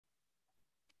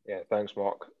Yeah, thanks,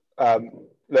 Mark.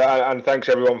 And thanks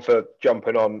everyone for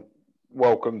jumping on.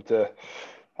 Welcome to,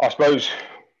 I suppose,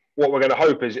 what we're going to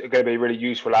hope is going to be a really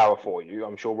useful hour for you.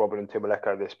 I'm sure Robin and Tim will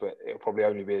echo this, but it'll probably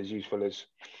only be as useful as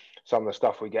some of the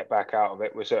stuff we get back out of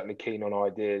it. We're certainly keen on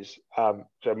ideas.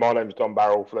 So my name's Don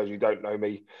Barrell, for those who don't know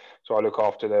me. So I look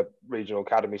after the regional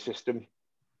academy system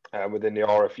within the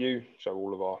RFU. So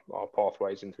all of our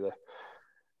pathways into the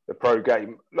pro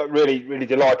game. Look, really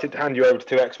delighted to hand you over to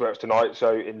two experts tonight.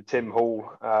 So in Tim Hall,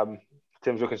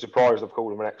 Tim's looking surprised I've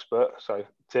called him an expert. So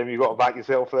Tim, you've got to back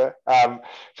yourself there.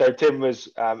 So Tim was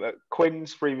at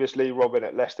Quins previously, Robin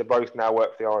at Leicester, both now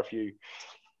work for the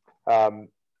RFU.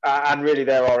 And really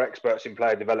they're our experts in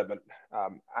player development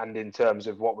and in terms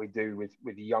of what we do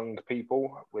with young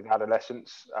people, with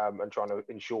adolescents, and trying to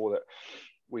ensure that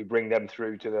we bring them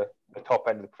through to the top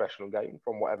end of the professional game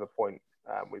from whatever point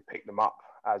we pick them up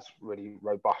as really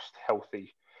robust,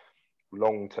 healthy,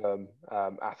 long-term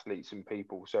athletes and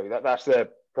people. So that's their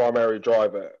primary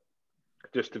driver.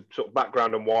 Just to sort of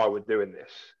background on why we're doing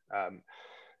this.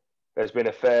 There's been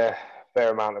a fair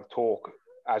amount of talk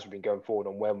as we've been going forward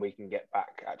on when we can get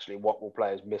back. Actually, what will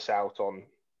players miss out on?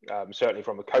 Certainly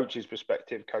from a coach's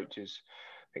perspective, coaches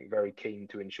I think very keen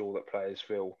to ensure that players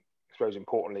feel, I suppose,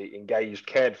 importantly engaged,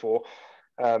 cared for,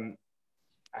 and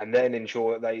then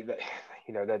ensure that they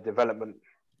their development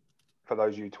for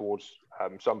those of you towards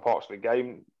some parts of the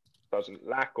game doesn't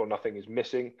lack or nothing is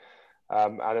missing,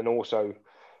 and then also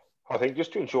I think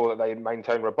just to ensure that they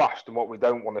maintain robust. And what we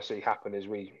don't want to see happen is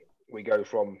we go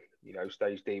from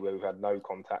stage D where we've had no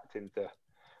contact into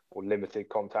or limited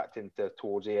contact into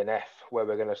towards E and F, where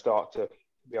we're going to start to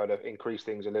be able to increase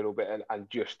things a little bit and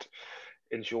just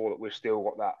ensure that we've still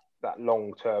got that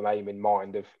long-term aim in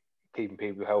mind of keeping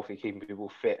people healthy, keeping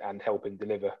people fit, and helping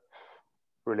deliver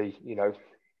really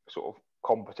sort of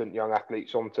competent young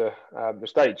athletes onto the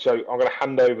stage. So I'm going to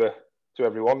hand over to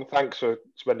everyone. Thanks for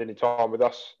spending your time with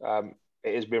us.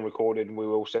 It is being recorded and we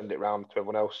will send it around to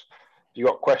everyone else. If you've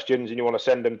got questions and you want to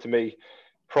send them to me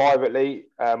privately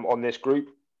on this group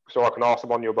so I can ask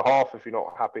them on your behalf, if you're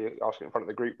not happy asking in front of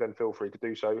the group, then feel free to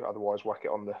do so. Otherwise, whack it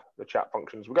on the chat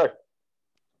function as we go.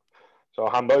 So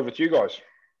I'll hand over to you guys.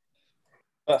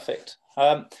 Perfect.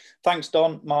 Thanks,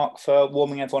 Don, Mark, for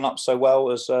warming everyone up so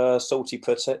well, as Salty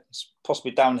put it. It's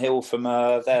possibly downhill from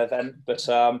there then, but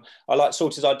I like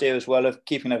Salty's idea as well of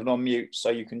keeping everyone on mute so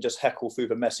you can just heckle through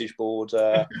the message board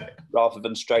rather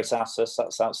than straight at us.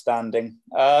 That's outstanding.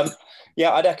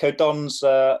 Yeah, I'd echo Don's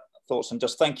thoughts and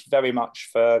just thank you very much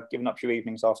for giving up your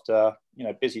evenings after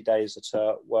busy days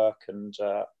at work and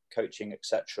coaching,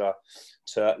 etc.,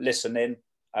 to listen in.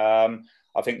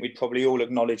 I think we'd probably all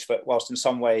acknowledge that whilst in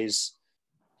some ways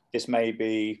this may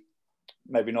be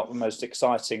maybe not the most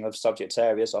exciting of subject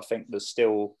areas, I think there's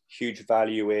still huge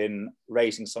value in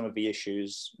raising some of the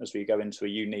issues as we go into a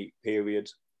unique period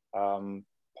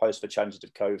post the challenges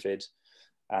of COVID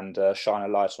and shine a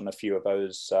light on a few of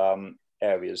those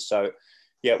areas. So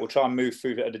yeah, we'll try and move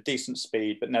through it at a decent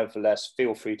speed, but nevertheless,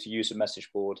 feel free to use the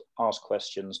message board, ask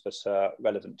questions that are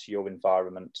relevant to your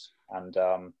environment. And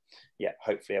yeah,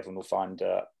 hopefully everyone will find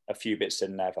a few bits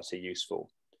in there that are useful.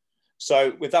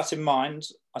 So with that in mind,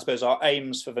 I suppose our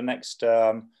aims for the next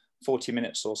 40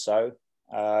 minutes or so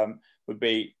would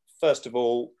be, first of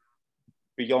all,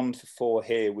 beyond the four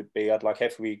here would be, I'd like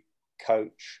every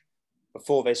coach,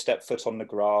 before they step foot on the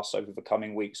grass over the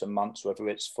coming weeks and months, whether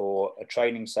it's for a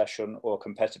training session or a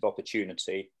competitive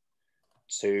opportunity,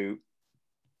 to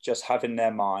just have in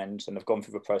their mind and have gone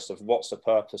through the process of what's the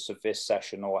purpose of this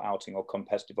session or outing or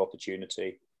competitive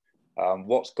opportunity,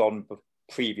 what's gone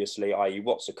previously, i.e.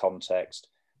 what's the context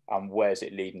and where's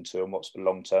it leading to and what's the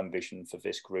long-term vision for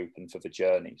this group and for the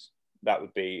journeys. That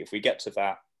would be, if we get to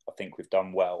that, I think we've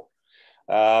done well.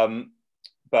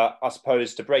 But I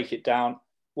suppose to break it down,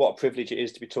 what a privilege it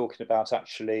is to be talking about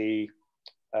actually,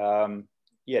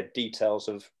 details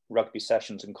of rugby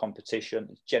sessions and competition.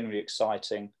 It's generally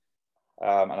exciting.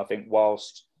 And I think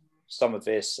whilst some of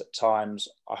this at times,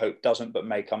 I hope doesn't, but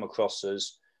may come across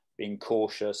as being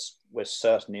cautious, we're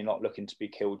certainly not looking to be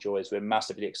killjoys. We're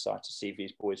massively excited to see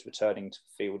these boys returning to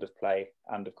the field of play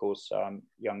and of course,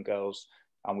 young girls.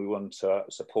 And we want to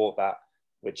support that.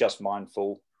 We're just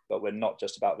mindful, but we're not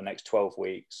just about the next 12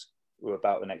 weeks. We're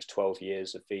about the next 12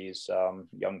 years of these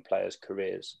young players'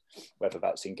 careers, whether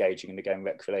that's engaging in the game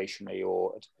recreationally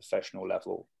or at a professional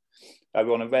level. We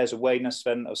want to raise awareness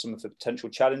then of some of the potential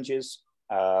challenges,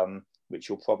 which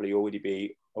you'll probably already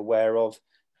be aware of,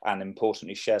 and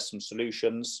importantly, share some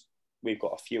solutions. We've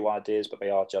got a few ideas, but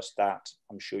they are just that.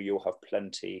 I'm sure you'll have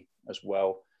plenty as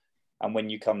well. And when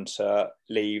you come to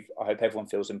leave, I hope everyone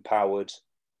feels empowered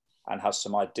and has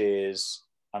some ideas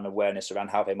and awareness around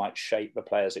how they might shape the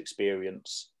player's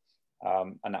experience.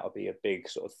 And that will be a big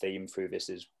sort of theme through this,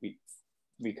 is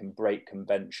we can break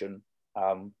convention.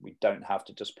 We don't have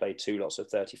to just play 2 lots of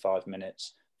 35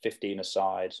 minutes, 15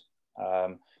 aside.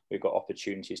 We've got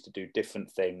opportunities to do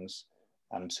different things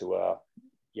and to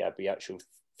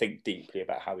think deeply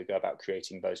about how we go about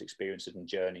creating those experiences and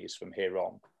journeys from here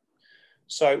on.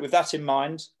 So with that in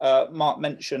mind, Mark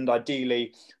mentioned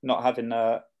ideally not having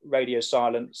radio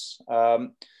silence,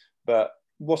 but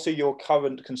what are your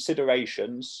current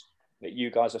considerations that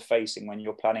you guys are facing when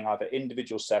you're planning either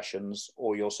individual sessions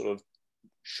or your sort of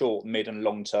short, mid and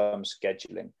long-term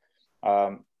scheduling?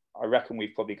 I reckon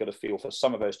we've probably got a feel for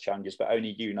some of those challenges, but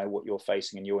only you know what you're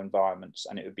facing in your environments,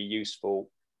 and it would be useful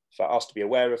for us to be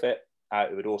aware of it.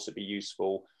 It would also be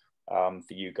useful for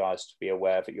you guys to be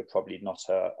aware that you're probably not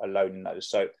alone in those.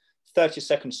 So 30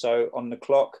 seconds so on the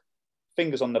clock,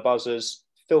 fingers on the buzzers,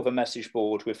 fill the message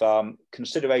board with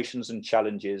considerations and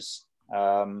challenges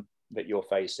that you're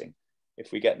facing.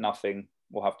 If we get nothing,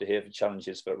 we'll have to hear the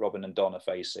challenges that Robin and Don are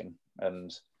facing.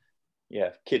 And yeah,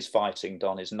 kids fighting,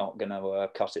 Don, is not going to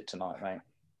cut it tonight, mate.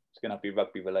 It's going to be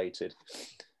rugby related.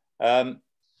 Have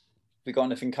we got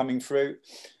anything coming through?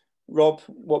 Rob,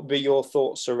 what would be your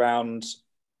thoughts around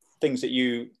things that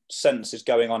you sense is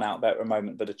going on out there at the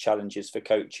moment that are challenges for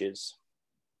coaches?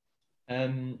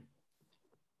 Well,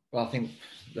 I think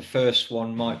the first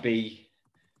one might be,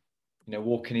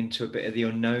 walking into a bit of the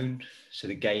unknown. So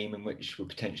the game in which we're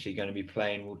potentially going to be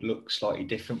playing would look slightly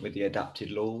different with the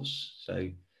adapted laws. So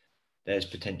there's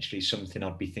potentially something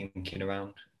I'd be thinking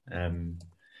around.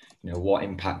 What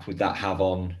impact would that have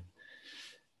on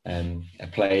a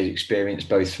player's experience,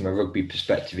 both from a rugby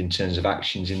perspective in terms of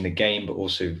actions in the game, but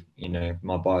also,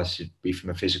 my bias would be from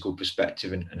a physical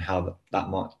perspective and how that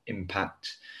might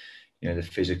impact, the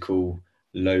physical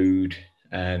load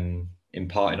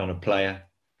imparted on a player,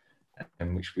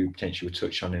 which we potentially will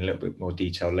touch on in a little bit more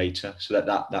detail later. So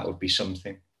that would be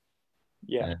something.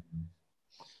 Yeah.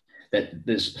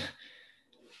 We're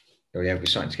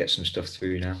starting to get some stuff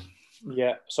through now.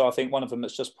 Yeah, so I think one of them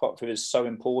that's just popped through is so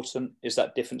important is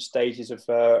that different stages of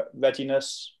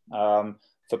readiness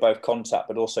for both contact,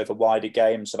 but also for wider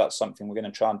games. So that's something we're going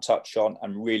to try and touch on,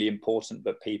 and really important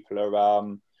that people are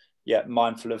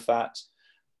mindful of that.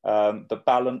 The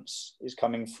balance is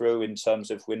coming through in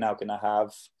terms of we're now going to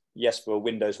have, yes, for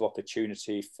windows of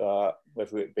opportunity for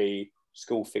whether it be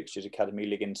school fixtures, Academy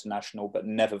League International, but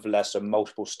nevertheless are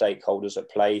multiple stakeholders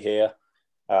at play here,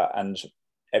 and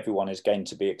everyone is going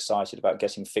to be excited about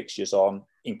getting fixtures on,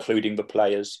 including the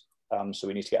players. So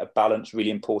we need to get a balance, really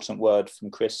important word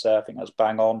from Chris there. I think that's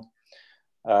bang on.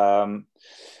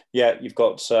 You've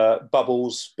got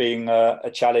bubbles being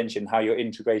a challenge in how you're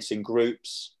integrating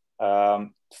groups.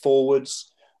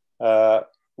 Forwards,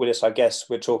 Willis, I guess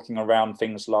we're talking around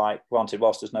things like, granted,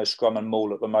 whilst there's no scrum and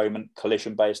maul at the moment,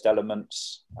 collision-based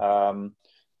elements,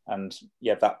 and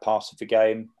that part of the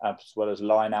game, as well as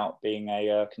line-out being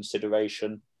a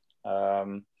consideration.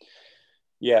 And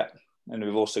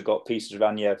we've also got pieces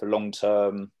around, the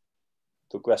long-term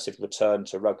progressive return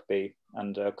to rugby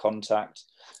and contact.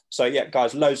 So,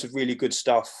 guys, loads of really good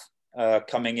stuff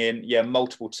coming in.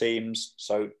 Multiple teams.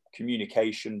 So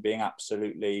communication being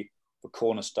absolutely the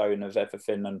cornerstone of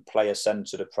everything, and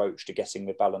player-centred approach to getting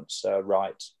the balance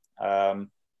right.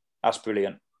 That's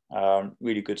brilliant.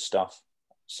 Really good stuff.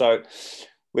 So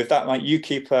with that, mate, you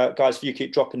keep, guys, if you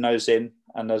keep dropping those in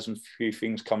and as a few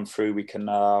things come through, we can,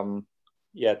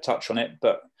 touch on it.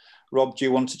 But Rob, do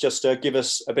you want to just give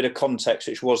us a bit of context,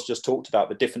 which was just talked about,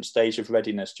 the different stage of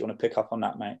readiness? Do you want to pick up on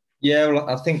that, mate? Yeah, well,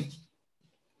 I think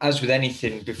as with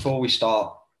anything, before we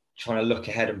start trying to look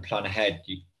ahead and plan ahead,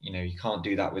 you can't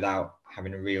do that without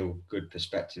having a real good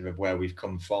perspective of where we've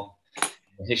come from.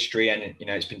 History, and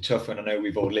it's been tough, and I know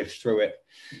we've all lived through it,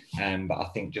 but I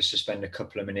think just to spend a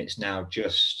couple of minutes now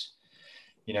just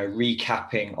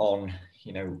recapping on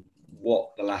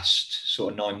what the last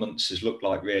sort of 9 months has looked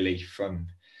like, really, from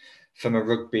a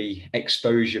rugby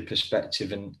exposure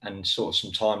perspective, and sort of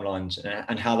some timelines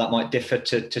and how that might differ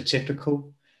to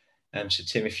typical. So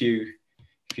Tim, if you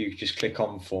just click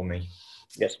on for me.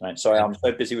 Yes, mate. Sorry, I'm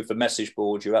so busy with the message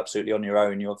board. You're absolutely on your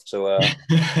own. You have to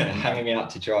hanging me out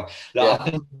to dry. I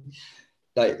think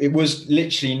it was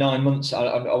literally 9 months.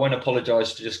 I won't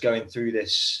apologise for just going through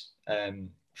this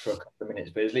for a couple of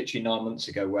minutes, but it was literally 9 months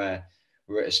ago where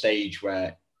we're at a stage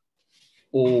where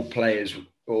all players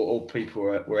or all people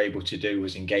were able to do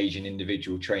was engage in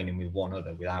individual training with one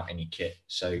another without any kit.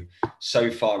 So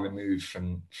far removed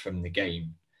from the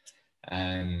game,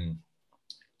 and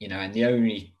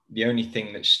the only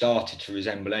thing that started to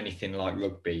resemble anything like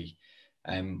rugby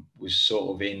was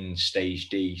sort of in stage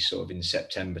D, sort of in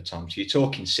September time. So you're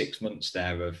talking 6 months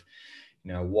there of,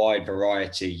 a wide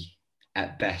variety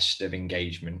at best of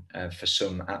engagement, for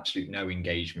some absolute no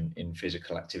engagement in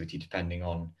physical activity, depending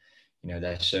on,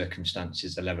 their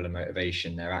circumstances, the level of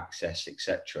motivation, their access,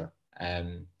 etc.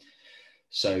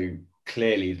 So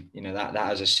clearly, that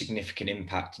has a significant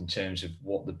impact in terms of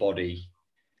what the body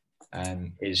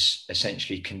is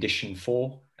essentially conditioned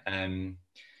for.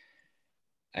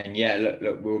 And yeah,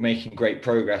 look, we were making great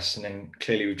progress, and then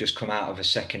clearly we've just come out of a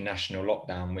second national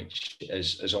lockdown, which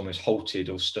has almost halted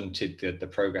or stunted the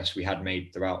progress we had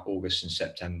made throughout August and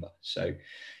September. So,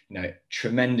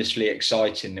 tremendously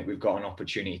exciting that we've got an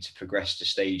opportunity to progress to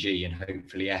stage E and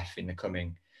hopefully F in the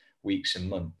coming weeks and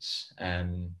months.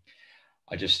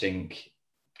 I just think,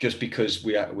 just because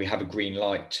we have a green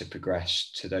light to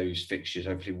progress to those fixtures,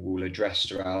 hopefully we'll address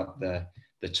throughout the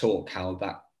talk how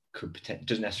that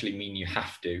doesn't necessarily mean you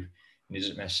have to. It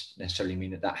doesn't necessarily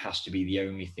mean that has to be the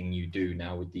only thing you do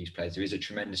now with these players. There is a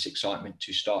tremendous excitement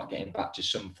to start getting back to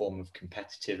some form of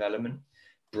competitive element.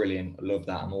 Brilliant, I love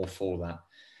that. I'm all for that.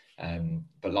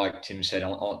 But like Tim said,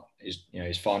 on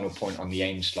his final point on the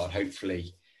aim slide,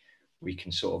 hopefully we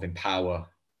can sort of empower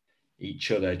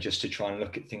each other just to try and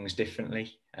look at things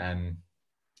differently.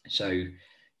 So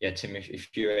yeah, Tim,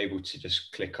 if you're able to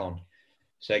just click on.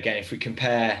 So again, if we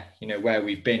compare, where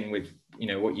we've been with,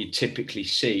 what you typically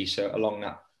see, so along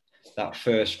that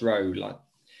first row, like,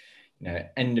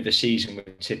 end of a season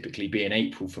would typically be in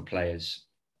April for players,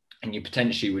 and you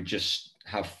potentially would just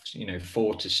have,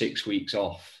 4 to 6 weeks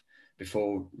off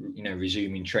before,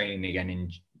 resuming training again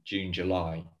in June,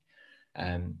 July.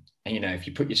 And, if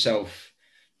you put yourself,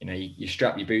 you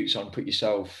strap your boots on, put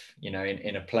yourself, in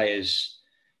a player's,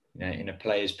 in a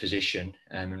player's position,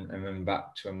 and remember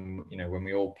back to when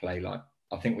we all play, like,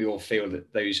 I think we all feel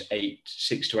that those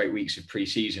 6 to 8 weeks of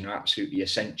pre-season are absolutely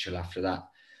essential after that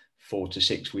 4 to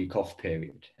 6 week off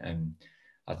period. And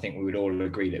I think we would all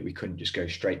agree that we couldn't just go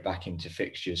straight back into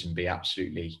fixtures and be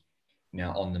absolutely,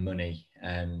 on the money.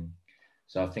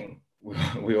 So I think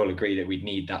we all agree that we'd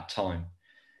need that time.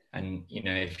 And,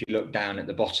 if you look down at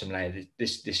the bottom layer,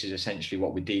 this is essentially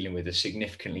what we're dealing with, a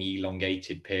significantly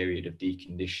elongated period of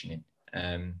deconditioning,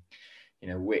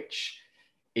 which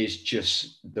is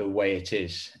just the way it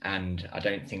is. And I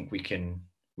don't think we can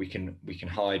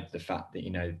hide the fact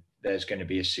that, there's going to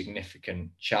be a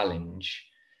significant challenge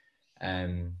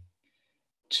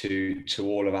to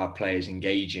all of our players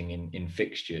engaging in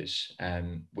fixtures,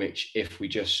 which, if we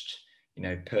just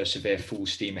persevere full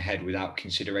steam ahead without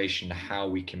consideration to how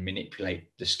we can manipulate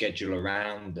the schedule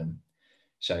around them.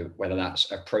 So whether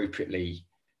that's appropriately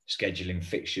scheduling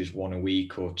fixtures 1 a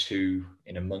week or 2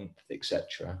 in a month,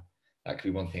 etc., that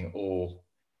could be one thing. Or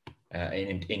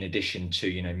in addition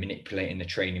to manipulating the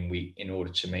training week in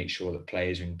order to make sure that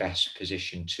players are in best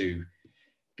position to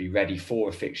be ready for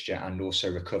a fixture and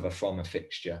also recover from a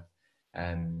fixture.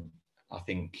 I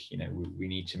think, we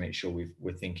need to make sure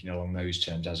we're thinking along those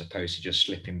terms, as opposed to just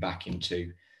slipping back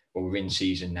into, well, we're in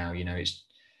season now,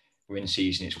 we're in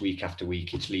season, it's week after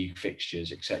week, it's league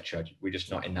fixtures, etc. We're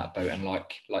just not in that boat. And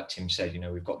like Tim said,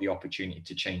 we've got the opportunity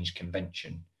to change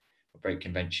convention, or break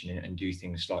convention, and do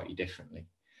things slightly differently.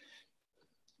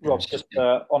 Rob, just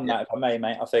on that, if I may,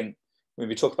 mate, I think when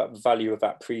we talk about the value of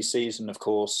that pre-season, of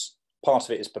course, part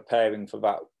of it is preparing for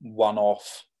that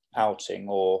one-off outing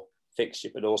or fixture,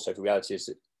 but also the reality is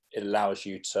that it allows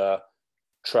you to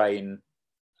train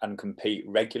and compete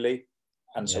regularly.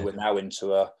 And so we're now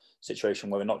into a situation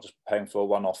where we're not just preparing for a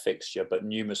one-off fixture, but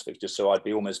numerous fixtures. So I'd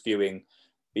be almost viewing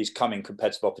these coming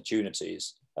competitive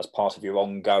opportunities as part of your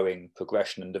ongoing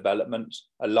progression and development.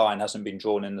 A line hasn't been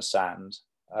drawn in the sand.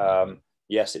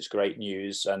 Yes, it's great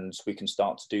news, and we can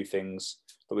start to do things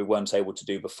that we weren't able to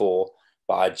do before.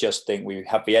 But I just think we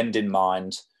have the end in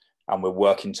mind, and we're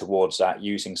working towards that,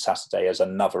 using Saturday as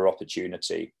another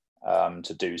opportunity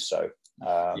to do so.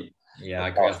 I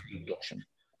agree.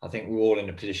 I think we're all in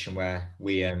a position where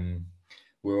we're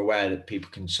aware that people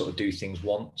can sort of do things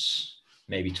once,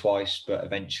 maybe twice, but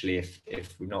eventually,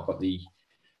 if we've not got the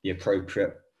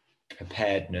appropriate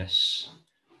preparedness,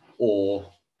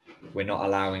 or we're not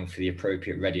allowing for the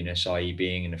appropriate readiness, i.e.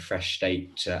 being in a fresh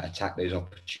state to attack those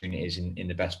opportunities in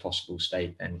the best possible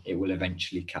state, and it will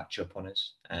eventually catch up on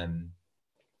us.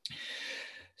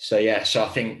 So I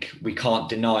think we can't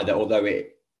deny that, although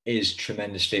it is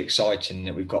tremendously exciting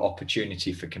that we've got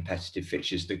opportunity for competitive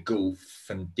fixtures, the gulf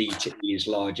from D to E is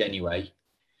large anyway,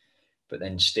 but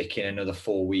then sticking another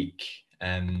 4-week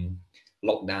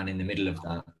lockdown in the middle of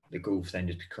that, the gulf then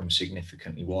just becomes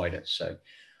significantly wider. So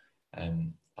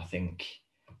I think,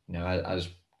 as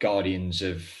guardians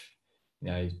of,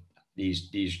 the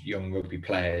these young rugby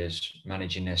players,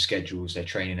 managing their schedules, their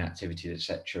training activities,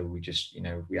 etc. We just,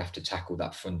 we have to tackle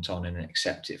that front on and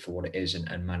accept it for what it is,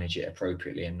 and manage it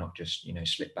appropriately, and not just,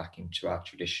 slip back into our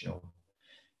traditional,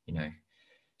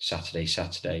 Saturday,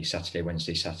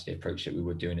 Wednesday, Saturday approach that we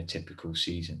would do in a typical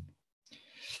season.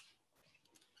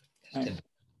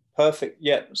 Perfect.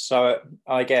 Yeah. So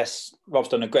I guess Rob's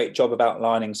done a great job of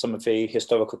outlining some of the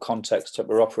historical context that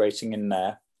we're operating in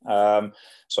there.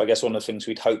 So I guess one of the things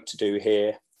we'd hope to do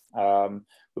here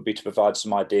would be to provide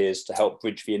some ideas to help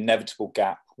bridge the inevitable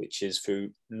gap, which is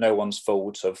through no one's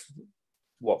fault of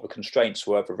what the constraints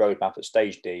were of the roadmap at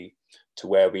stage D to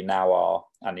where we now are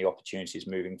and the opportunities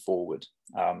moving forward.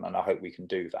 And I hope we can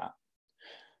do that.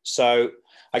 So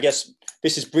I guess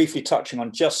this is briefly touching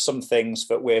on just some things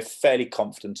that we're fairly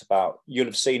confident about. You'll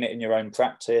have seen it in your own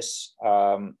practice.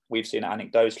 We've seen it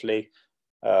anecdotally.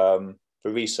 The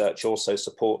research also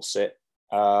supports it.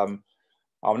 Our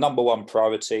number one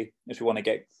priority is we want to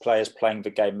get players playing the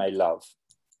game they love.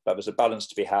 But there's a balance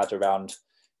to be had around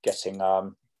getting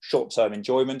short-term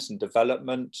enjoyment and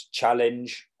development,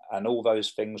 challenge, and all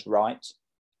those things right,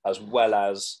 as well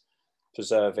as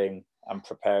preserving and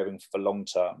preparing for the long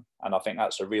term. And I think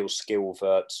that's a real skill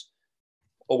that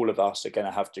all of us are going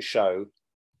to have to show,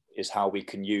 is how we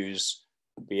can use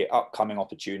the upcoming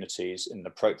opportunities in an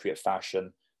appropriate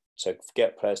fashion to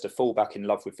get players to fall back in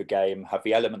love with the game, have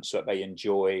the elements that they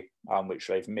enjoy, which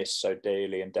they've missed so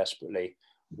dearly and desperately,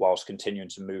 whilst continuing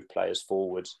to move players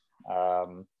forward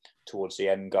towards the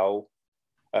end goal.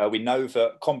 We know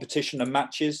that competition and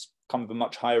matches come with a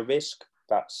much higher risk.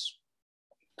 That's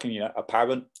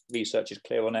apparent. Research is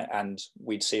clear on it, and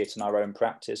we'd see it in our own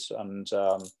practice. And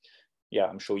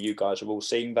I'm sure you guys are all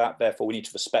seeing that. Therefore, we need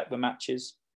to respect the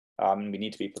matches. We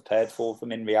need to be prepared for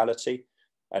them in reality.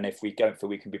 And if we don't feel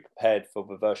we can be prepared for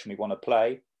the version we want to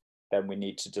play, then we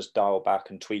need to just dial back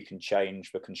and tweak and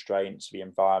change the constraints, the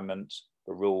environment,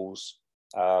 the rules,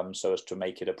 so as to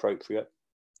make it appropriate.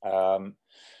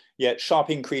 Sharp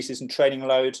increases in training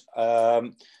load.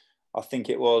 I think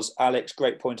it was Alex,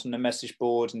 great point on the message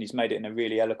board, and he's made it in a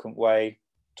really eloquent way.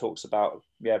 Talks about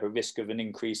the risk of an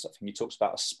increase. I think he talks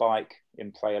about a spike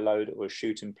in player load or a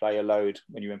shoot in player load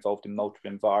when you're involved in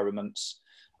multiple environments.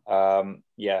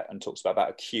 And talks about that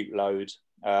acute load.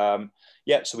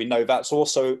 So we know that's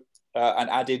also an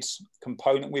added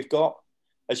component we've got.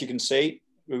 As you can see,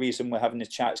 the reason we're having this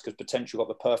chat is because potentially we've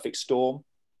got the perfect storm.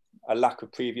 A lack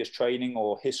of previous training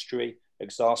or history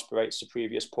exasperates the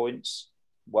previous points.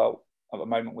 Well, at the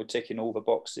moment we're ticking all the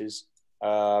boxes,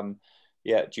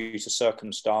 due to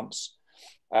circumstance.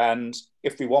 And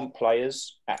if we want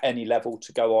players at any level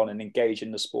to go on and engage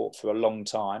in the sport for a long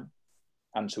time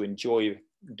and to enjoy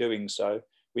doing so,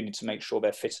 we need to make sure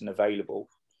they're fit and available.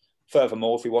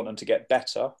 Furthermore, if we want them to get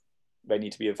better, they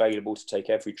need to be available to take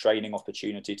every training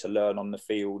opportunity to learn on the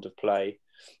field of play.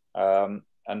 And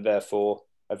therefore,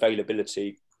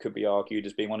 availability could be argued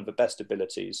as being one of the best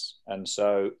abilities. And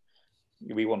so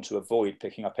we want to avoid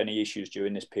picking up any issues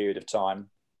during this period of time,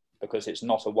 because it's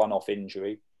not a one-off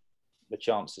injury. The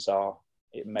chances are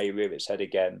it may rear its head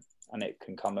again, and it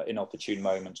can come at inopportune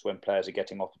moments when players are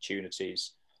getting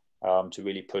opportunities to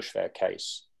really push their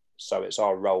case. So it's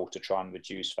our role to try and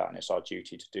reduce that, and it's our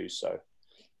duty to do so.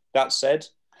 That said,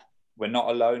 we're not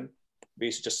alone.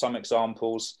 These are just some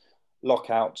examples.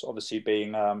 Lockout, obviously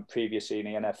being previously in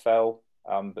the NFL,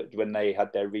 but when they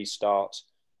had their restart,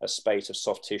 a spate of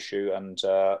soft tissue and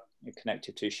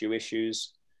connective tissue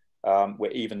issues.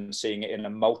 We're even seeing it in a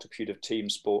multitude of team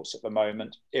sports at the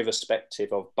moment,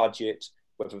 irrespective of budget,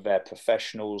 whether they're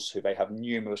professionals who they have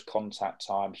numerous contact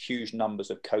time, huge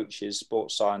numbers of coaches,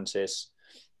 sports scientists.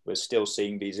 We're still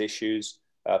seeing these issues,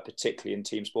 particularly in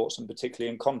team sports and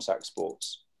particularly in contact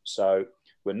sports. So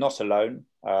we're not alone.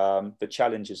 The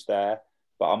challenge is there,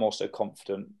 but I'm also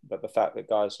confident that the fact that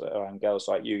guys and girls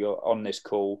like you are on this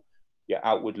call, you're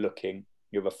outward looking,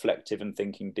 you're reflective and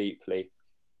thinking deeply,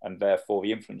 and therefore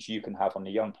the influence you can have on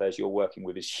the young players you're working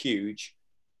with is huge.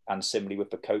 And similarly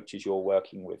with the coaches you're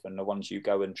working with and the ones you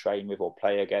go and train with or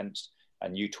play against,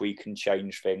 and you tweak and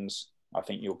change things, I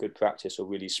think your good practice will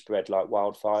really spread like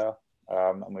wildfire.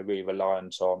 And we're really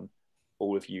reliant on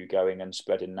all of you going and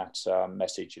spreading that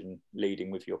message and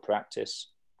leading with your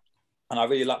practice. And I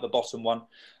really like the bottom one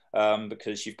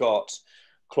because you've got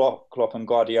Klopp and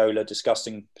Guardiola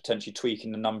discussing potentially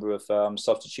tweaking the number of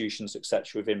substitutions,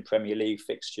 etc., within Premier League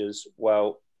fixtures.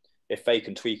 Well, if they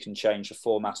can tweak and change the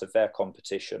format of their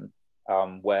competition,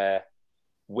 where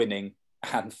winning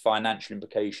and financial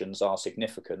implications are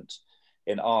significant,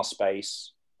 in our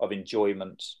space of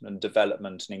enjoyment and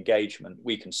development and engagement,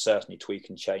 we can certainly tweak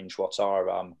and change what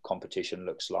our competition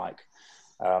looks like.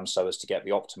 so as to get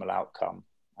the optimal outcome.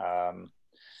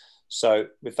 So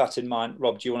with that in mind,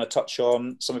 Rob, do you want to touch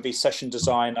on some of these session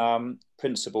design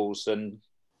principles and,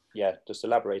 yeah, just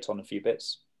elaborate on a few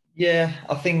bits? Yeah,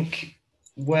 I think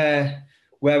where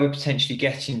we're potentially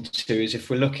getting to is if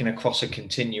we're looking across a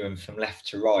continuum from left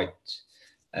to right,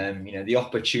 the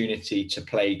opportunity to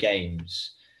play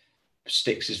games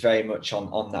sticks is very much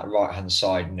on that right-hand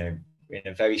side, in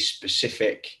a very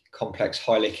specific, complex,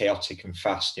 highly chaotic and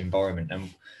fast environment.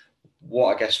 And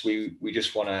what I guess we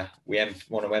just want to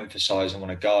emphasize and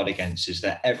want to guard against is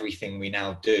that everything we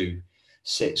now do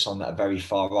sits on that very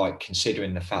far right,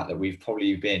 considering the fact that we've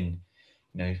probably been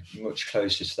much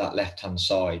closer to that left-hand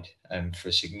side for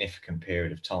a significant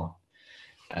period of time.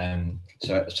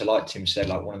 So like Tim said,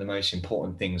 like one of the most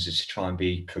important things is to try and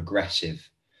be progressive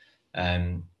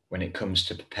when it comes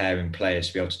to preparing players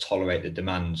to be able to tolerate the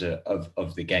demands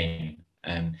of the game.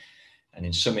 And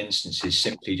in some instances,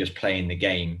 simply just playing the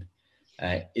game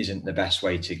isn't the best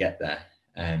way to get there.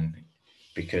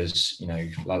 Because,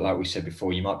 like we said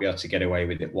before, you might be able to get away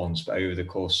with it once, but over the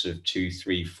course of 2,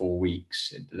 3, 4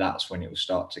 weeks, that's when it will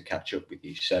start to catch up with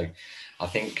you. So I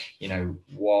think,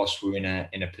 whilst we're in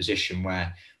a position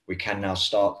where we can now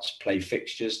start to play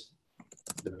fixtures,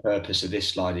 the purpose of this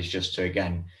slide is just to,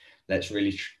 again, let's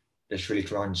really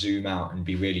try and zoom out and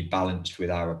be really balanced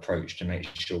with our approach to make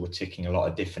sure we're ticking a lot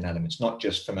of different elements, not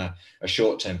just from a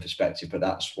short-term perspective, but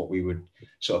that's what we would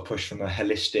sort of push from a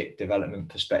holistic development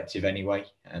perspective anyway.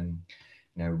 And,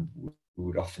 we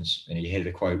would often, you hear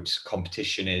the quote,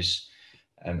 competition is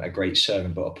a great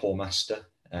servant, but a poor master.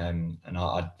 And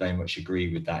I very much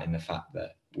agree with that, in the fact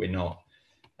that we're not,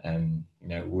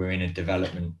 we're in a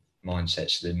development mindset.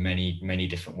 So there are many, many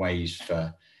different ways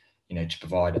for, to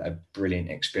provide a brilliant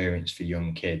experience for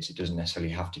young kids. It doesn't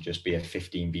necessarily have to just be a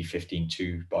 15v15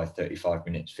 2 by 35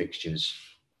 minutes fixtures.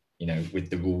 With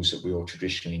the rules that we all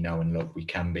traditionally know and love, we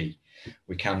can be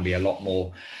a lot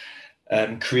more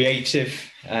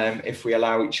creative if we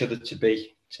allow each other to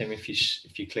be. Tim, if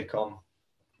you click on.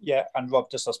 Yeah, and Rob,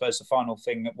 just I suppose the final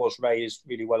thing that was raised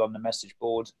really well on the message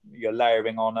board, you're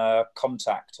layering on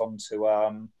contact onto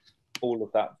all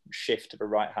of that shift to the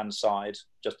right-hand side,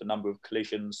 just a number of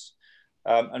collisions.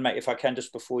 And mate, if I can,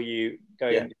 just before you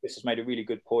go, this has made a really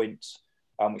good point,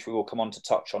 which we will come on to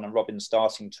touch on, and Robin's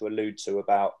starting to allude to,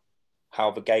 about how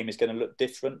the game is going to look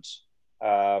different.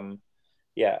 And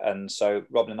so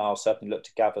Robin and I will certainly look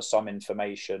to gather some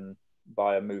information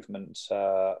via movement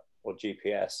or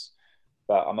GPS.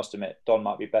 But I must admit, Don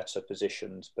might be better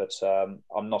positioned, but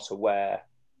I'm not aware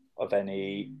of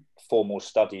any formal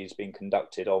studies being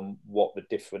conducted on what the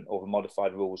different or the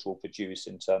modified rules will produce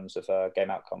in terms of game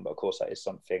outcome. But of course, that is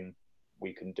something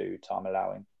we can do, time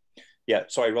allowing. Yeah,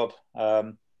 sorry, Rob.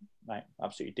 Mate,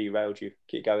 absolutely derailed you.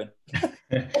 Keep going.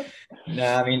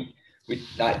 No, I mean,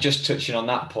 just touching on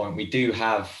that point, we do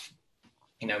have,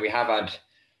 we have had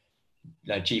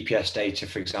GPS data,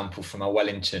 for example, from our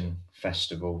Wellington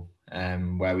festival,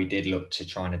 where we did look to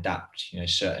try and adapt,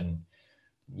 certain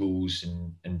rules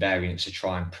and variants to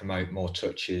try and promote more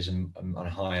touches and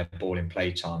higher ball in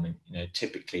play time. And,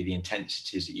 typically the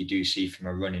intensities that you do see from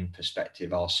a running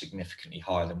perspective are significantly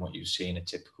higher than what you see in a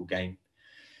typical game.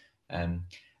 And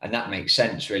that makes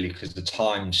sense, really, because the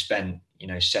time spent,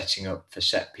 setting up for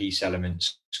set piece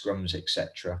elements, scrums,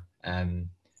 etc., and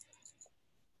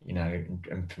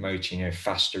promoting,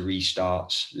 faster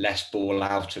restarts, less ball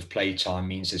out of play time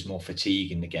means there's more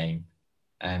fatigue in the game.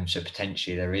 So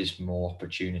potentially there is more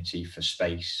opportunity for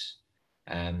space,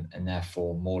 and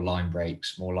therefore more line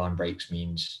breaks. More line breaks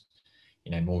means,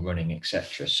 more running,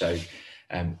 etc. So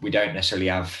we don't necessarily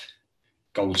have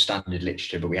gold standard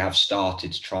literature, but we have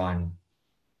started to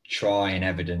try and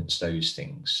evidence those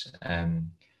things,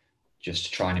 just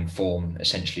to try and inform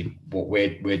essentially what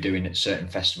we're doing at certain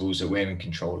festivals that we're in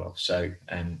control of. So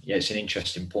it's an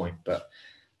interesting point, but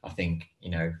I think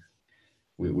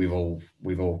we've all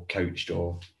coached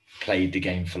or played the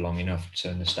game for long enough to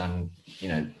understand,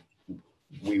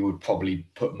 we would probably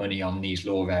put money on these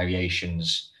law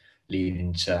variations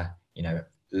leading to,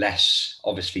 less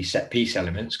obviously set piece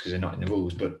elements because they're not in the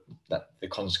rules, but that the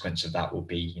consequence of that will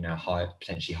be,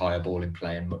 potentially higher ball in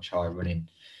play and much higher running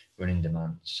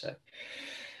demands. So,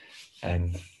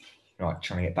 right,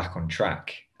 trying to get back on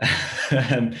track.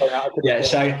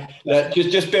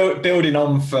 Just building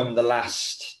on from the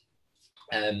last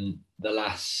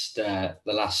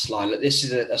slide. Look, this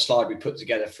is a slide we put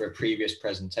together for a previous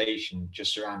presentation,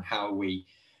 just around how we,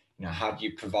 how do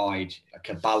you provide like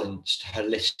a balanced,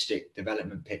 holistic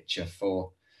development picture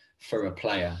for a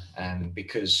player?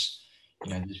 Because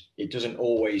it doesn't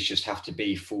always just have to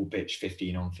be full pitch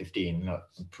 15 on 15. Look,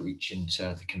 I'm preaching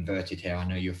to the converted here. I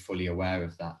know you're fully aware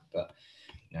of that, but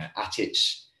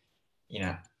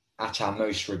at our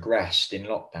most regressed in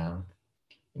lockdown,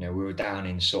 we were down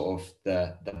in sort of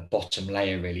the bottom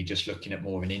layer, really, just looking at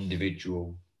more of an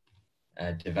individual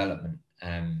development,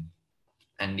 and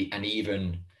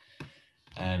even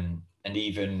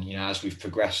as we've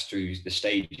progressed through the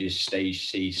stages, stage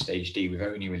C, stage D, we've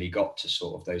only really got to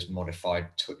sort of those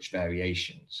modified touch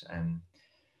variations. And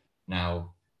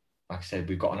now, like I said,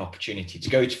 we've got an opportunity to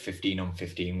go to 15 on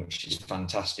 15, which is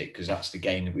fantastic because that's the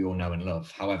game that we all know and love.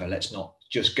 However, let's not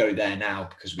just go there now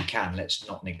because we can. Let's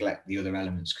not neglect the other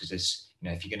elements, because there's,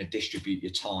 if you're going to distribute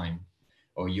your time,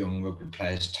 or young rugby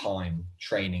players' time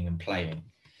training and playing,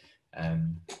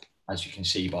 as you can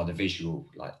see by the visual,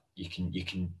 like you can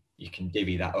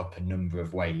divvy that up a number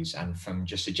of ways. And from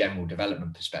just a general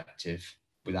development perspective,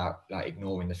 without like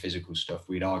ignoring the physical stuff,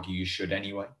 we'd argue you should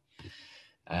anyway.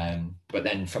 But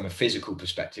then from a physical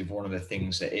perspective, one of the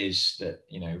things that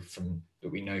we know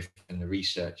from the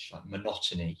research, like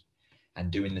monotony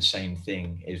and doing the same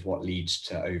thing is what leads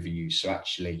to overuse. So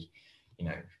actually,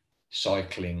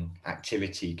 cycling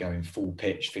activity, going full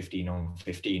pitch 15 on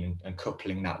 15 and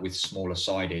coupling that with smaller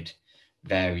sided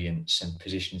variants and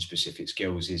position specific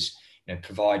skills is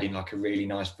providing like a really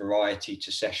nice variety to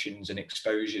sessions and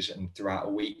exposures and throughout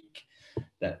a week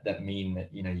that mean that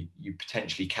you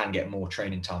potentially can get more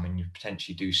training time, and you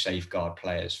potentially do safeguard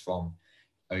players from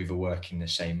overworking the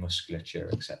same musculature,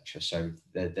 etc. So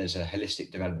there's a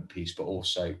holistic development piece, but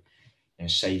also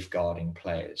safeguarding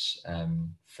players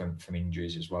from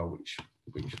injuries as well, which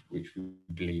we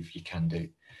believe you can do.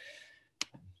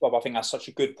 Bob, I think that's such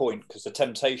a good point, because the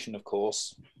temptation, of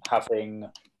course, having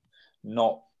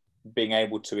not being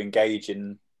able to engage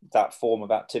in that form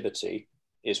of activity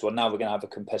is, well, now we're going to have a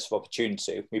competitive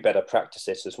opportunity. We better practice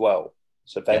it as well.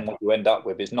 So then what you end up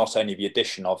with is not only the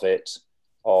addition of it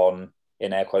on,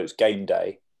 in air quotes, game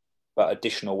day, but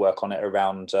additional work on it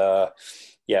around, the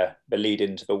lead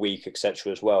into the week,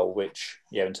 etc. as well, which,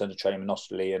 in terms of training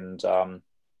monotony and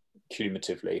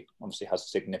cumulatively, obviously has a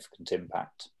significant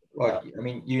impact. Well, I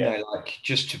mean, like,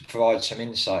 just to provide some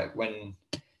insight,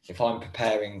 if I'm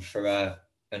preparing for an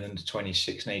under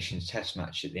 26 nations test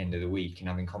match at the end of the week and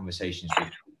having conversations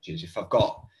with coaches, if I've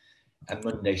got a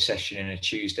Monday session and a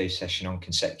Tuesday session on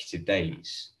consecutive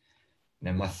days,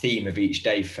 my theme of each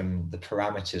day from the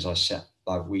parameters I set,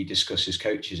 like we discuss as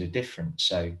coaches, are different.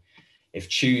 So if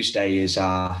Tuesday is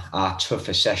our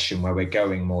tougher session where we're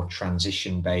going more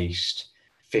transition based,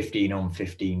 15 on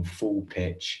 15 full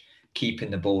pitch,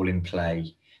 keeping the ball in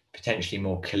play, potentially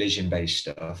more collision based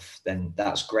stuff, then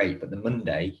that's great. But the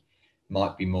Monday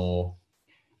might be more,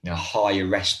 higher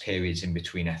rest periods in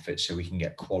between efforts so we can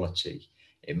get quality.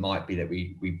 It might be that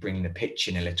we bring the pitch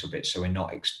in a little bit so we're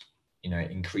not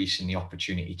increasing the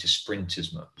opportunity to sprint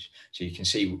as much. So you can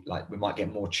see, like, we might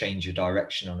get more change of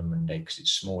direction on a Monday because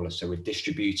it's smaller. So we're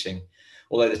distributing,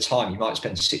 although the time, you might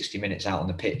spend 60 minutes out on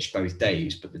the pitch both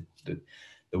days, but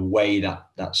the way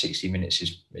that 60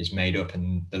 minutes is made up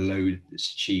and the load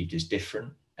that's achieved is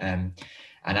different. And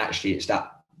actually it's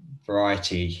that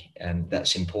variety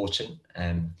that's important.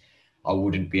 I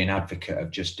wouldn't be an advocate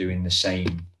of just doing the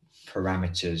same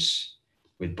parameters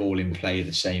with ball in play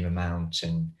the same amount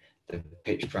and the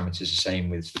pitch parameters the same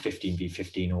with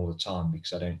 15v15 all the time,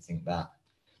 because I don't think that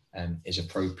is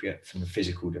appropriate from a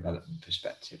physical development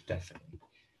perspective, definitely.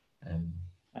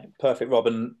 Perfect,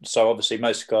 Robin. So obviously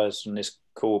most guys on this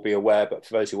call will be aware, but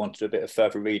for those who want to do a bit of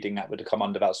further reading, that would come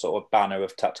under that sort of banner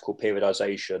of tactical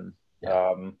periodization,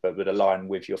 but would align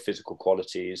with your physical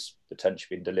qualities,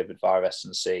 potentially being delivered via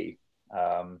S&C,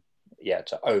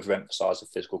 to overemphasize the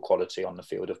physical quality on the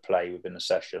field of play within a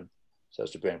session, so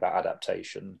as to bring about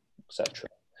adaptation, etc.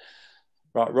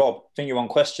 Right, Rob, I think you're on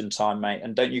question time, mate,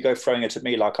 and don't you go throwing it at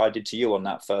me like I did to you on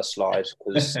that first slide,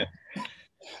 because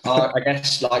I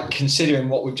guess, like, considering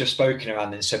what we've just spoken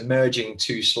around, and so merging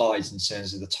two slides in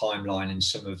terms of the timeline and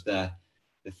some of the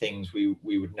things we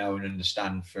would know and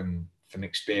understand from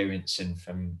experience and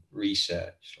from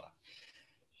research,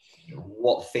 like,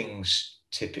 what things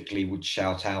typically would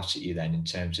shout out at you then in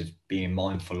terms of being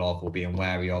mindful of or being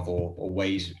wary of, or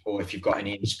ways, or if you've got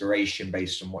any inspiration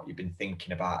based on what you've been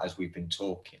thinking about as we've been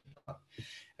talking.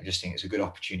 I just think it's a good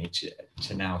opportunity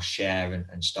to now share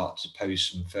and start to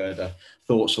pose some further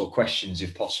thoughts or questions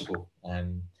if possible. A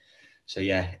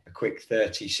quick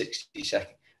 30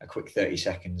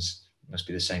 seconds must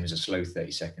be the same as a slow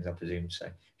 30 seconds, I presume. So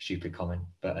stupid comment.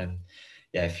 But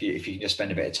if you can just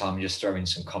spend a bit of time and just throw in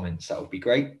some comments, that would be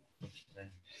great. Go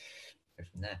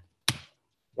from there.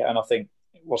 Yeah, and I think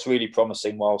what's really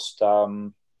promising, whilst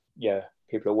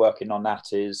people are working on that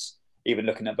is even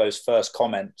looking at those first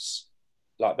comments,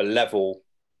 like the level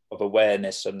of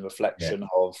awareness and reflection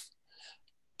of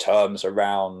terms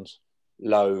around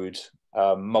load,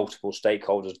 multiple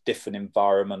stakeholders, different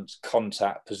environments,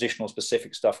 contact, positional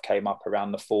specific stuff came up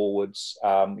around the forwards.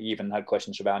 Even had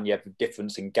questions around the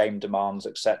difference in game demands,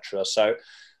 etc. So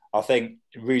I think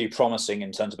really promising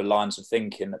in terms of the lines of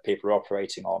thinking that people are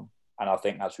operating on, and I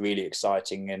think that's really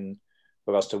exciting in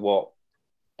regards to what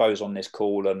those on this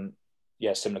call and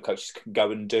similar coaches can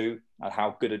go and do, and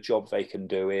how good a job they can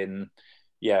do in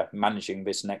managing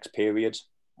this next period.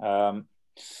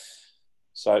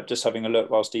 So just having a look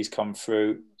whilst these come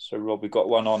through. So Rob, we've got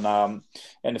one on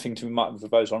anything to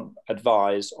propose on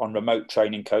advise on remote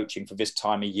training coaching for this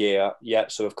time of year. Yeah,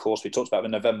 so of course we talked about the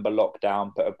November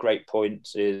lockdown, but a great point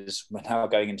is we're now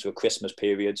going into a Christmas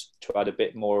period to add a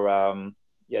bit more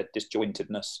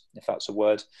disjointedness, if that's a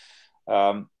word.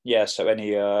 So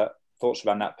any thoughts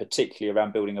around that, particularly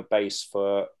around building a base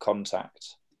for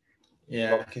contact?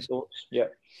 Yeah, thoughts? Yeah.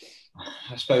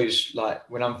 I suppose like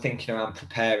when I'm thinking around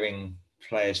preparing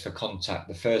players for contact,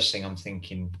 the first thing I'm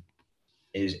thinking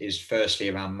is firstly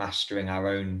around mastering our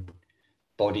own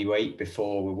body weight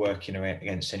before we're working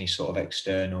against any sort of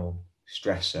external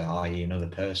stressor, i.e. another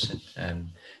person. And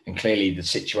clearly the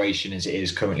situation as it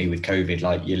is currently with COVID,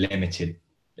 like you're limited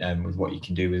with what you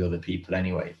can do with other people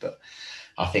anyway. But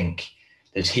I think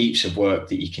there's heaps of work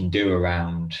that you can do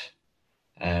around,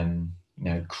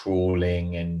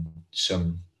 crawling and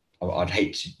some, I'd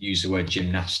hate to use the word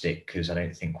gymnastic because I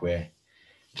don't think we're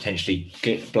potentially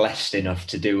blessed enough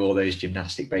to do all those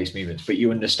gymnastic-based movements. But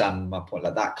you understand my point,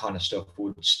 like that kind of stuff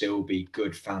would still be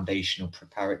good foundational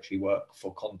preparatory work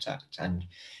for contact. And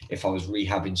if I was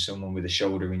rehabbing someone with a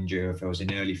shoulder injury, or if I was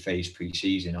in early phase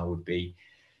pre-season, I would be,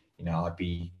 I'd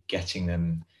be getting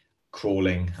them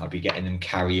crawling, I'd be getting them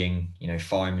carrying,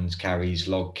 fireman's carries,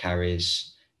 log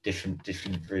carries, different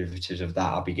derivatives of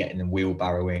that. I'll be getting them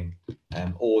wheelbarrowing.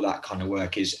 All that kind of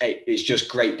work it's just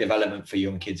great development for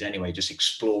young kids anyway, just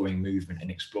exploring movement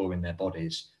and exploring their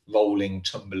bodies, rolling,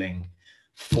 tumbling,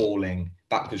 falling,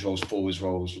 backwards rolls, forwards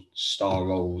rolls, star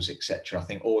rolls, etc. I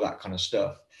think all that kind of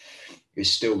stuff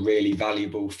is still really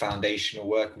valuable foundational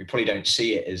work. We probably don't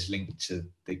see it as linked to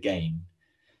the game,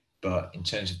 but in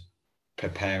terms of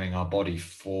preparing our body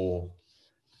for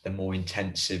the more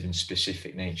intensive and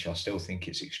specific nature, I still think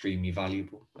it's extremely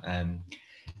valuable. And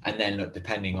then look,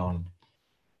 depending on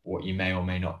what you may or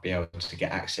may not be able to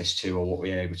get access to, or what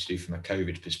we're able to do from a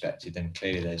COVID perspective, then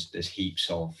clearly there's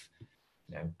heaps of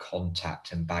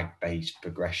contact and bag-based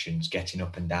progressions, getting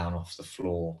up and down off the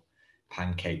floor,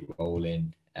 pancake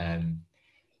rolling,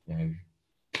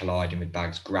 colliding with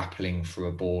bags, grappling for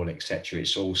a ball, etc.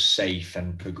 It's all safe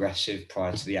and progressive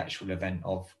prior to the actual event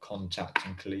of contact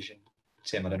and collision.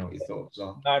 Tim, I don't know what your thoughts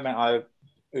are. No, mate, I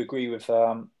agree with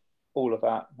all of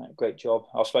that. Great job.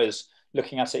 I suppose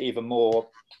looking at it even more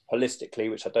holistically,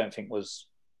 which I don't think was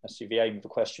necessarily the aim of the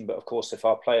question, but of course, if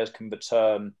our players can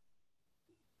return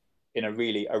in a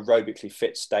really aerobically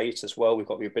fit state as well, we've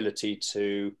got the ability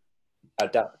to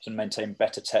adapt and maintain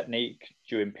better technique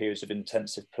during periods of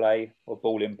intensive play or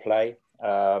ball in play.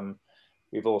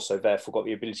 We've also therefore got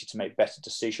the ability to make better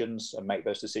decisions and make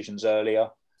those decisions earlier.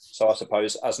 So I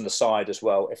suppose as an aside as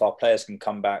well, if our players can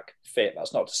come back fit,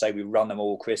 that's not to say we run them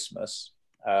all Christmas,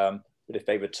 but if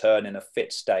they return in a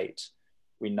fit state,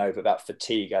 we know that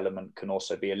fatigue element can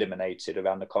also be eliminated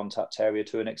around the contact area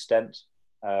to an extent.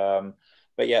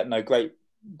 But yeah, no, great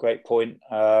point.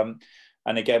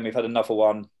 And again, we've had another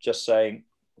one just saying,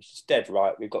 which is dead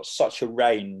right, we've got such a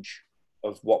range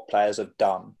of what players have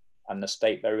done and the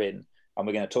state they're in. And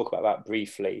we're going to talk about that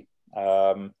briefly.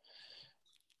 In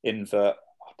the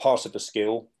part of the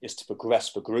skill is to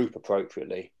progress the group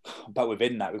appropriately. But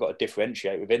within that, we've got to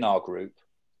differentiate within our group.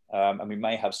 And we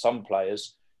may have some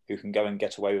players who can go and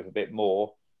get away with a bit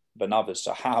more than others.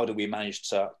 So how do we manage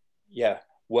to,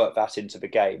 work that into the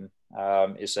game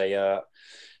is a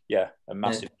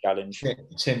massive challenge.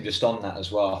 Tim, just on that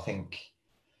as well, I think,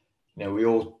 we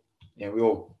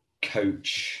all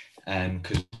coach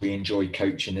because we enjoy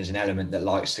coaching. There's an element that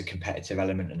likes the competitive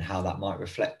element and how that might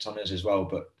reflect on us as well.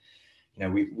 But,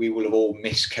 we will have all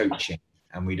missed coaching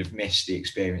and we'd have missed the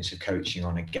experience of coaching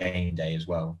on a game day as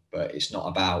well. But it's not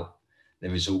about the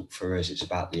result for us, it's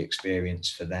about the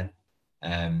experience for them.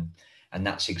 And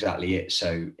that's exactly it.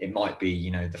 So it might be,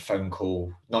 the phone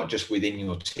call, not just within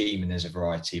your team, and there's a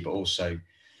variety, but also,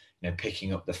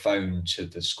 picking up the phone to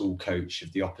the school coach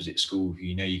of the opposite school who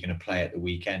you're going to play at the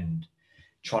weekend,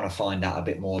 trying to find out a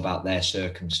bit more about their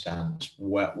circumstance,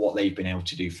 what they've been able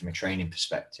to do from a training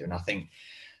perspective. And I think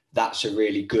that's a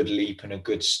really good leap and a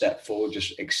good step forward,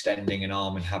 just extending an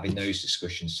arm and having those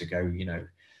discussions to go,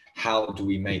 how do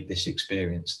we make this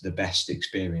experience the best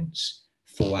experience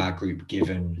for our group,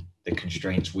 given the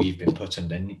constraints we've been put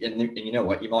under? And you know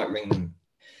what, you might ring them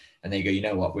and they go, you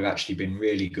know what, we've actually been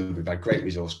really good. We've had great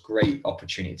resource, great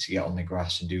opportunity to get on the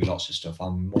grass and do lots of stuff.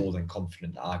 I'm more than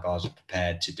confident that our guys are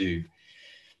prepared to do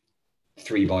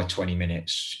 3 by 20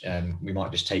 minutes. We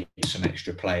might just take some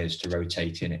extra players to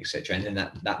rotate in, etc. And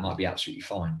then that might be absolutely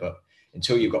fine. But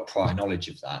until you've got prior knowledge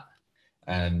of that,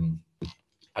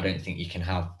 I don't think you can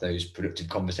have those productive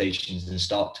conversations and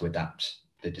start to adapt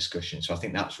the discussion. So I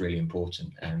think that's really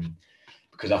important,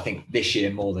 because I think this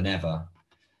year more than ever,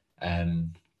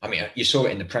 I mean, you saw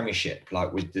it in the Premiership,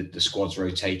 like with the squads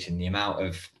rotating, the amount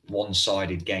of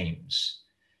one-sided games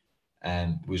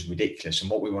was ridiculous. And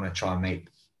what we want to try and make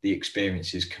the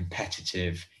experiences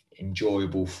competitive,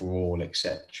 enjoyable for all,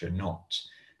 etc. Not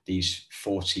these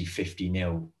 40,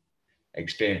 50-0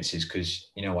 experiences,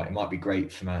 because you know what, it might be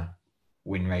great from a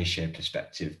win ratio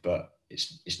perspective, but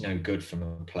it's no good from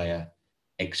a player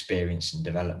experience and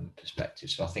development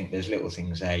perspective. So I think there's little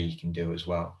things there you can do as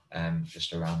well,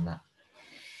 just around that.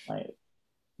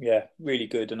 Yeah, really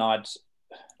good. And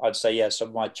I'd say, yeah, so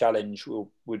my challenge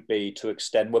would be to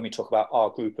extend, when we talk about our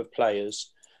group of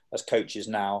players as coaches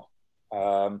now,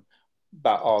 about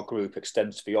our group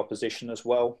extends to the opposition as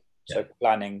well. Yeah. So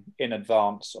planning in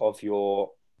advance of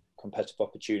your competitive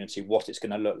opportunity, what it's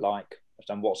going to look like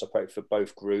and what's appropriate for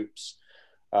both groups.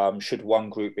 Should one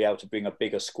group be able to bring a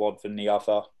bigger squad than the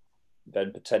other,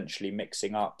 then potentially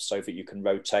mixing up so that you can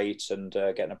rotate and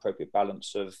get an appropriate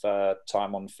balance of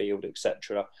time on field,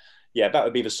 etc. Yeah, that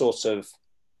would be the sort of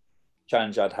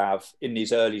challenge I'd have in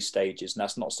these early stages. And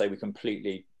that's not to say we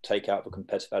completely take out the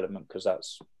competitive element, because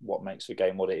that's what makes the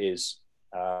game what it is.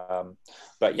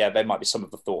 But yeah, there might be some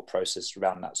of the thought process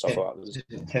around that. So I thought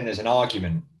there's an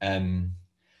argument.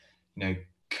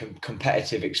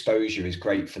 Competitive exposure is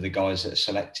great for the guys that are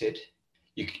selected.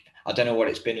 I don't know what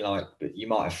it's been like, but you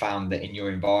might have found that in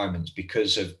your environments,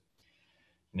 because of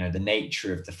the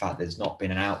nature of the fact there's not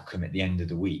been an outcome at the end of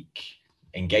the week,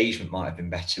 engagement might have been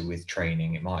better with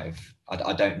training. It might have,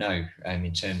 I don't know,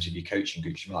 in terms of your coaching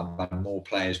groups, you might have had more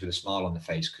players with a smile on their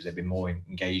face because they've been more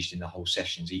engaged in the whole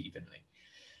sessions evenly.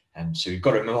 And so you've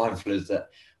got to be mindful of that,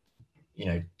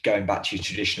 going back to your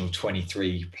traditional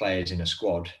 23 players in a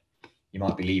squad, you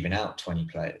might be leaving out 20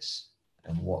 players.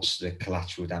 And what's the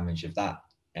collateral damage of that?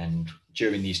 And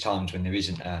during these times when there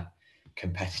isn't a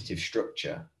competitive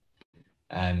structure,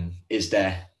 is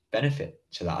there benefit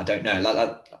to that? I don't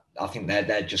know. I think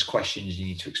they're just questions you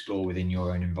need to explore within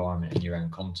your own environment and your own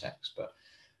context. But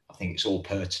I think it's all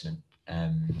pertinent.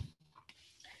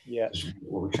 Yeah.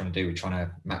 What we're trying to do, we're trying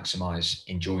to maximise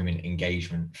enjoyment,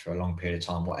 engagement for a long period of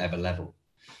time, whatever level.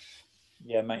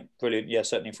 Yeah, mate, brilliant. Yeah,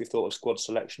 certainly if we thought of squad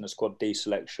selection as squad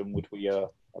deselection, would we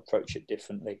approach it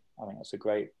differently? I think that's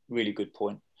a really good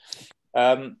point.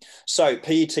 So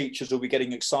PE teachers will be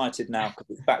getting excited now because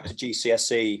it's back to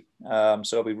GCSE,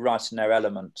 so they'll be right in their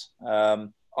element.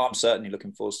 I'm certainly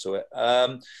looking forward to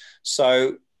it.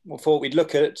 So we thought we'd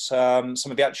look at some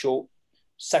of the actual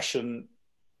session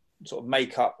sort of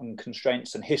makeup and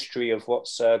constraints and history of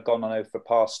what's gone on over the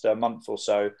past month or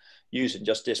so, using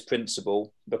just this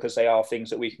principle, because they are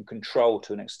things that we can control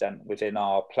to an extent within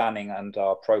our planning and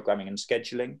our programming and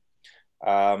scheduling.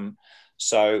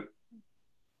 So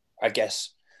I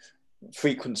guess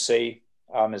frequency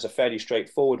is a fairly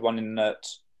straightforward one in that,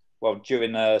 well,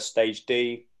 during stage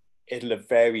D, it'll have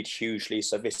varied hugely.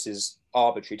 So this is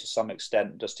arbitrary to some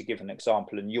extent, just to give an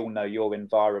example, and you'll know your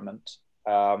environment.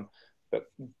 But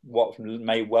what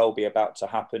may well be about to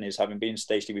happen is, having been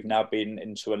stage D, we've now been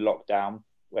into a lockdown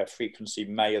where frequency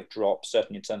may have dropped,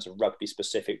 certainly in terms of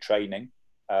rugby-specific training.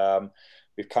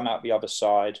 We've come out the other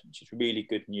side, which is really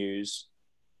good news.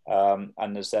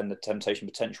 And there's then the temptation,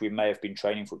 potentially, we may have been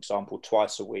training, for example,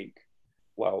 twice a week.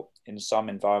 Well, in some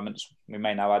environments, we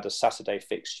may now add a Saturday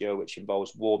fixture, which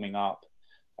involves warming up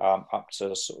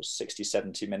to sort of 60,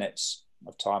 70 minutes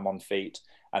of time on feet.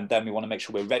 And then we want to make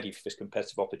sure we're ready for this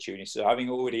competitive opportunity. So having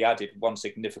already added one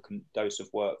significant dose of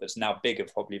work that's now bigger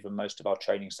probably than most of our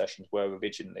training sessions were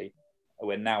originally,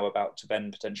 we're now about to then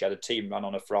potentially add a team run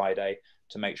on a Friday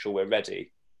to make sure we're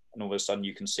ready. And all of a sudden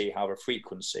you can see how the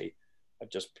frequency of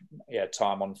just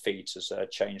time on feet has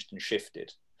changed and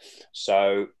shifted.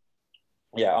 So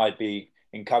yeah, I'd be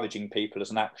encouraging people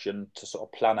as an action to sort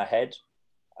of plan ahead.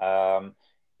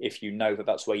 If you know that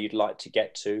that's where you'd like to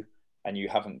get to, and you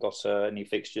haven't got any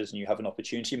fixtures and you have an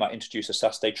opportunity, you might introduce a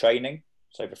Saturday training.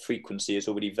 So the frequency is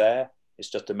already there.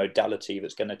 It's just a modality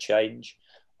that's going to change.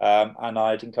 And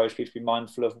I'd encourage people to be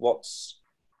mindful of what's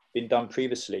been done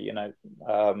previously. You know,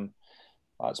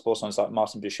 like sports science, like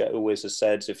Martin Bouchette always has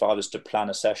said, if I was to plan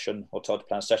a session or tried to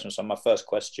plan a session, so my first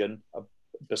question,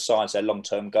 besides their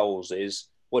long-term goals, is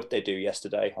what did they do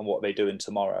yesterday and what are they doing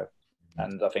tomorrow?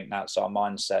 And I think that's our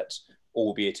mindset,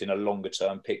 albeit in a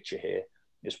longer-term picture here,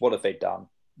 is what have they done,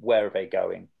 where are they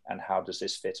going, and how does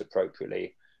this fit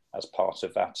appropriately as part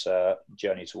of that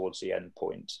journey towards the end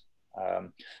point.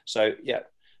 So, yeah,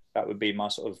 that would be my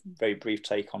sort of very brief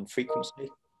take on frequency.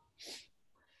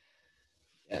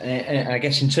 And I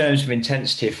guess in terms of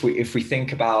intensity, if we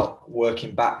think about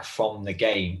working back from the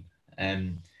game,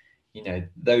 you know,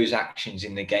 those actions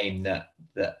in the game that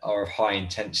are of high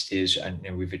intensity, and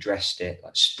you know, we've addressed it,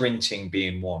 like sprinting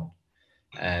being one.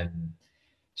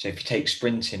 So if you take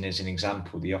sprinting as an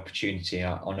example, the opportunity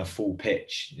on a full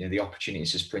pitch, you know, the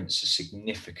opportunities to sprint are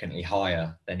significantly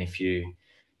higher than if you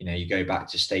go back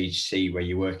to stage C where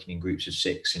you're working in groups of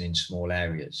 6 and in small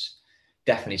areas.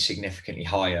 Definitely significantly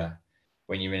higher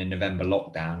when you're in a November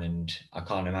lockdown, and I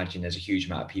can't imagine there's a huge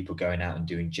amount of people going out and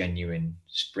doing genuine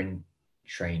sprint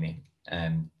training.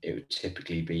 It would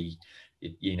typically be,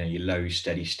 you know, your low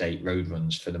steady state road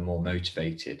runs for the more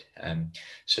motivated.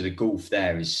 So the gulf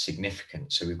there is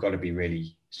significant. So we've got to be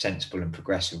really sensible and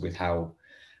progressive with how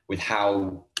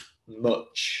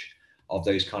much of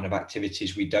those kind of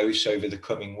activities we dose over the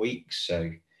coming weeks. So,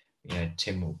 you know,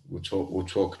 Tim will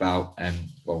talk about,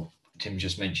 well, Tim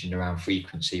just mentioned around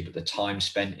frequency, but the time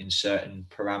spent in certain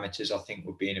parameters, I think,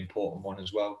 would be an important one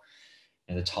as well.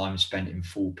 You know, the time spent in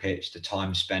full pitch, the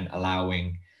time spent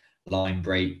allowing line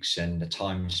breaks, and the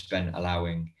time spent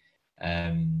allowing,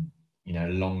 you know,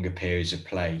 longer periods of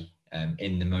play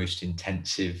in the most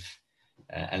intensive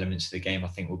elements of the game, I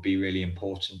think would be really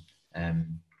important.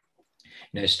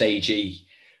 You know, stage E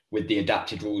with the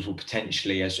adapted rules will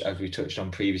potentially, as we touched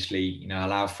on previously, you know,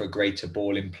 allow for a greater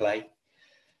ball in play.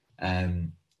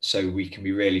 So we can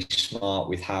be really smart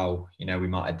with how, you know, we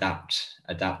might adapt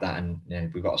that. And you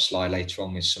know, we've got a slide later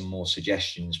on with some more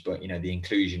suggestions, but, you know, the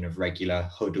inclusion of regular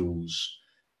huddles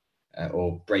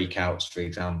or breakouts, for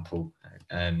example,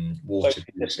 water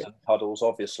social distance huddles,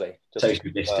 obviously. Social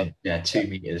distance, 2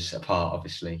 meters apart,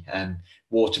 obviously.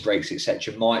 Water breaks,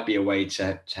 etc., might be a way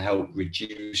to help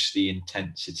reduce the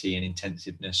intensity and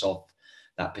intensiveness of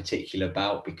that particular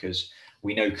bout, because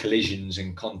we know collisions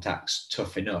and contacts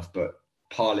tough enough, but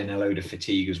pile in a load of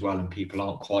fatigue as well, and people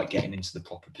aren't quite getting into the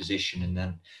proper position, and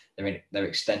then they're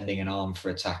extending an arm for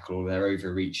a tackle, or they're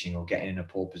overreaching or getting in a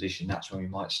poor position. That's when we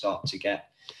might start to get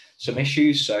some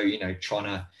issues. So, you know, trying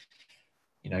to,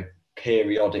 you know,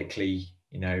 periodically,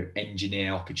 you know,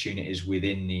 engineer opportunities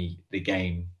within the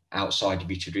game outside of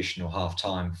your traditional half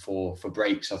time for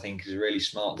breaks, I think is a really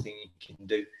smart thing you can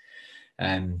do.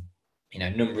 You know,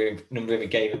 number of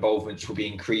game involvements will be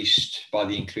increased by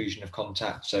the inclusion of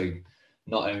contact. So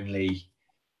not only,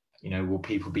 you know, will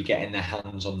people be getting their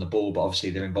hands on the ball, but obviously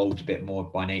they're involved a bit more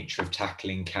by nature of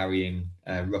tackling, carrying,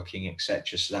 rucking,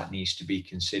 etc. So that needs to be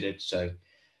considered. So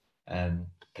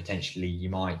potentially you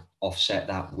might offset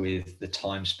that with the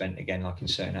time spent, again, like in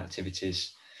certain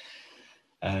activities.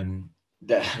 I mean,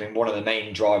 one of the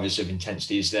main drivers of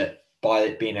intensity is that by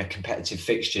it being a competitive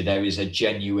fixture, there is a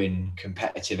genuine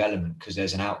competitive element because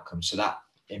there's an outcome. So that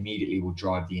immediately will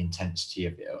drive the intensity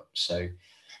of it up. So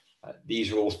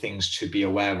these are all things to be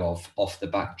aware of off the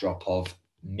backdrop of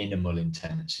minimal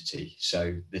intensity.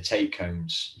 So the take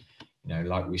homes, you know,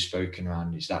 like we've spoken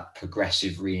around, is that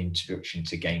progressive reintroduction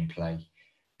to gameplay,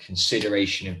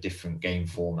 consideration of different game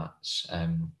formats,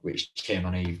 which, Tim,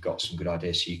 I know you've got some good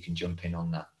ideas, so you can jump in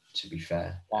on that, to be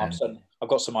fair. I've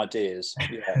got some ideas.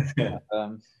 Yeah.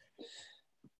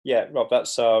 Yeah, Rob,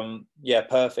 that's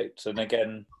perfect. And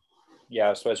again,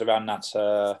 I suppose around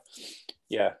that,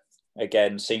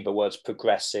 again, seeing the words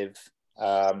progressive,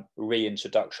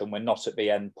 reintroduction, we're not at the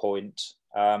end point.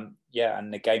 And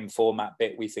the game format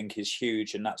bit we think is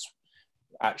huge, and that's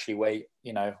actually where,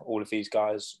 you know, all of these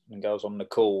guys and girls on the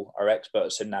call are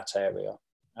experts in that area,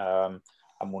 and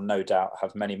will no doubt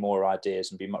have many more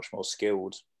ideas and be much more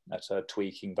skilled at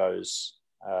tweaking those.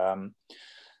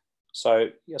 So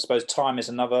I suppose time is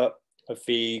another of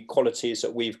the qualities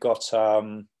that we've got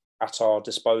at our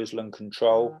disposal and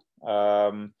control.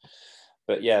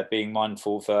 But yeah, being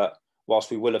mindful that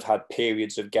whilst we will have had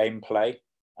periods of gameplay,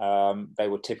 they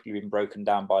were typically been broken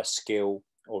down by skill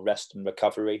or rest and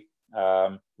recovery,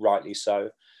 rightly so.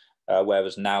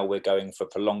 Whereas now we're going for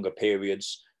longer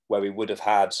periods where we would have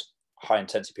had high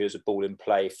intensity periods of ball in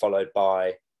play, followed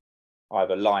by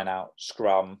either line out,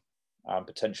 scrum,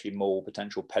 potentially more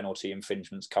potential penalty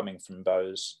infringements coming from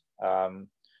those,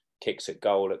 kicks at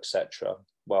goal, etc.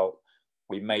 Well,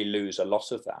 we may lose a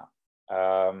lot of that.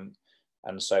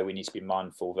 And so we need to be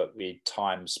mindful that the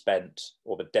time spent,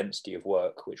 or the density of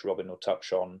work, which Robin will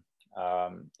touch on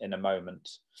in a moment,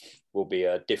 will be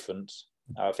different.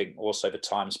 I think also the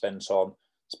time spent on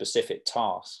specific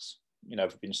tasks. You know,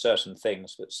 there have been certain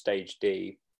things that stage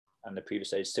D and the previous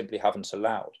stage simply haven't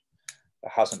allowed.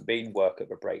 There hasn't been work at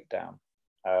the breakdown.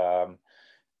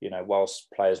 You know,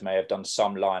 whilst players may have done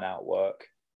some line out work,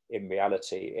 in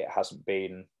reality, it hasn't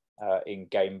been in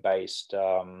game-based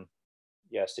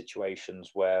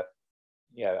situations where,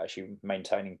 actually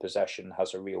maintaining possession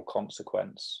has a real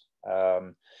consequence.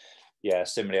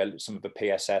 Similarly, some of the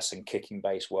PSS and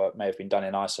kicking-based work may have been done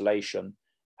in isolation.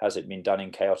 Has it been done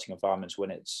in chaotic environments when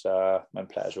when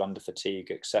players are under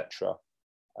fatigue, etc.?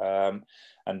 And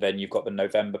then you've got the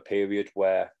November period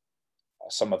where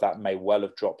some of that may well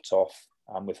have dropped off,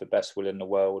 with the best will in the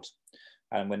world.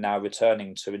 And we're now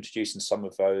returning to introducing some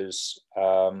of those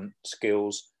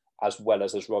skills, as well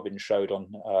as Robin showed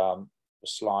on the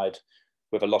slide,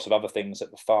 with a lot of other things at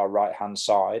the far right-hand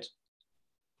side.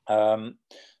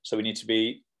 So we need to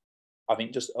be, I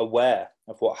think, just aware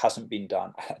of what hasn't been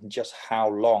done and just how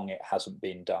long it hasn't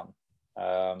been done.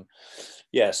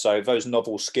 So those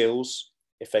novel skills,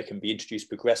 if they can be introduced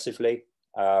progressively,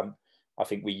 I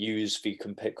think we use the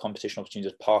competition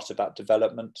opportunities as part of that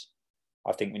development.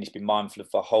 I think we need to be mindful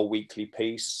of the whole weekly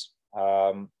piece.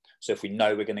 So if we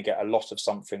know we're going to get a lot of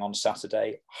something on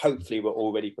Saturday, hopefully we're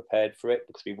already prepared for it,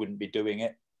 because we wouldn't be doing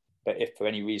it. But if for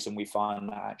any reason we find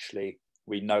that actually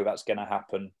we know that's going to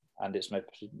happen and it's maybe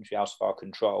out of our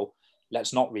control,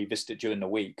 let's not revisit it during the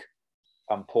week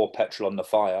and pour petrol on the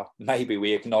fire. Maybe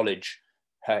we acknowledge,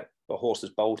 hey, the horse has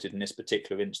bolted in this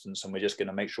particular instance, and we're just going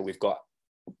to make sure we've got,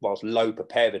 whilst low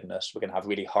preparedness, we're going to have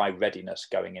really high readiness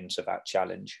going into that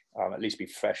challenge, at least be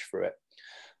fresh for it.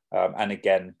 And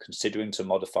again, considering to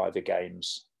modify the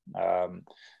games,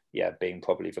 being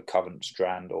probably the current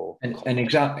strand. Or an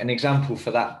example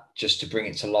for that, just to bring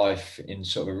it to life in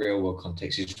sort of a real world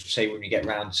context, is say when we get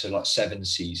round to like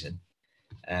sevens season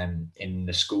in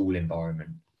the school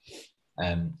environment,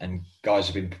 and guys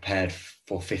have been prepared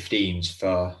for 15s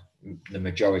for the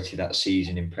majority of that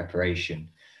season in preparation.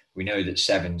 We know that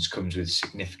sevens comes with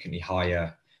significantly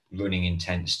higher running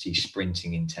intensity,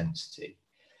 sprinting intensity.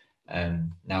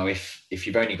 Now, if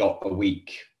you've only got a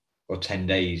week or 10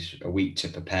 days, a week to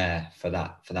prepare for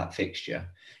that fixture,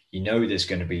 you know there's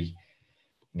going to be,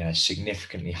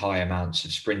 significantly high amounts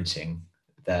of sprinting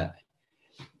that,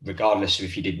 regardless of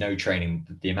if you did no training,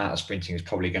 the amount of sprinting is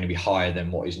probably going to be higher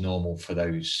than what is normal for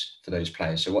those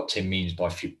players. So what Tim means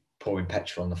by pouring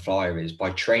petrol on the fire is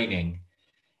by training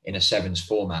in a sevens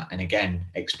format, and again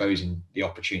exposing the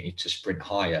opportunity to sprint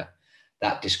higher,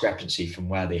 that discrepancy from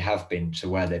where they have been to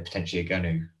where they're potentially going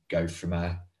to go from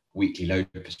a weekly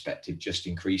load perspective just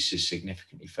increases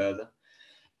significantly further,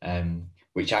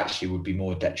 which actually would be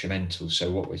more detrimental. So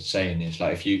what we're saying is,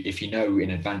 like, if you know in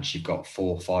advance you've got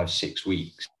 4, 5, 6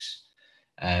 weeks,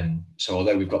 so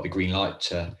although we've got the green light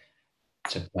to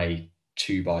play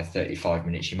 2 by 35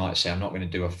 minutes, you might say, I'm not going to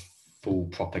do a full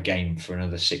proper game for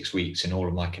another 6 weeks and all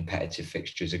of my competitive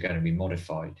fixtures are going to be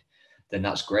modified. Then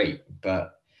that's great.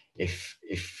 But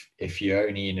if you're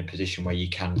only in a position where you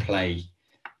can play,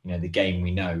 the game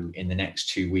we know in the next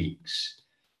 2 weeks,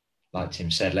 like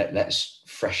Tim said, let's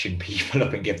freshen people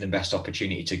up and give them best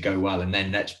opportunity to go well. And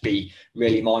then let's be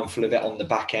really mindful of it on the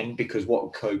back end, because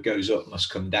what goes up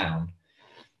must come down.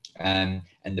 And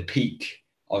the peak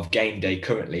of game day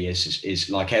currently is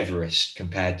like Everest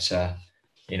compared to,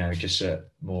 just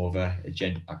more of I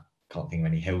can't think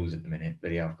of any hills at the minute,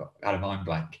 but yeah, I've got out of mind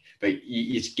blank. But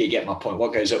you get my point.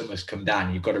 What goes up must come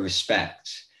down. You've got to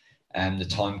respect the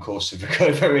time course of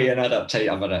recovery and adaptation.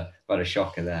 I've had a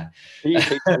shocker there. You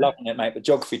people are loving it, mate. The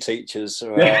geography teachers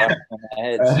are on their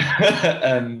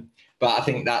heads. But I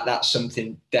think that's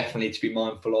something definitely to be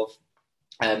mindful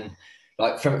of.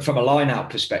 Like from a line-out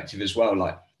perspective as well,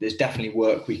 like there's definitely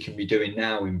work we can be doing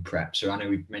now in prep. So I know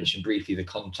we've mentioned briefly the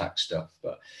contact stuff,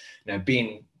 but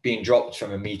being dropped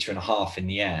from 1.5 meters in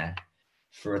the air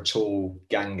for a tall,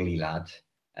 gangly lad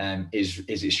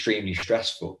is extremely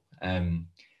stressful.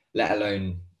 Let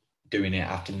alone doing it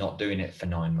after not doing it for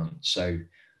 9 months. So,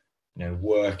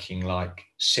 working like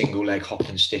single leg hop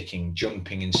and sticking,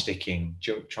 jumping and sticking,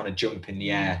 trying to jump in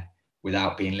the air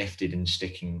without being lifted and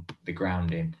sticking the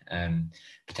ground in,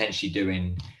 potentially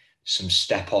doing some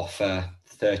step off a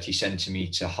 30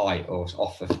 centimetre height or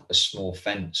off a small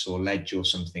fence or ledge or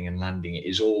something and landing it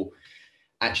is all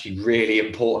actually really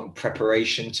important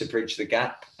preparation to bridge the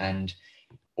gap. And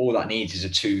all that needs is a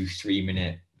 2-3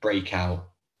 minute breakout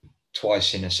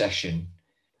twice in a session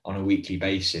on a weekly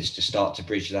basis to start to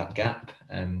bridge that gap.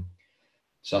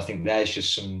 So I think there's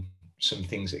just some some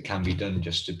things that can be done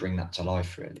just to bring that to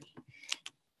life, really.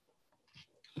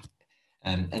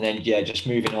 And then, just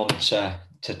moving on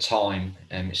to time.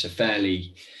 It's a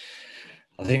fairly,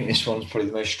 I think this one's probably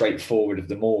the most straightforward of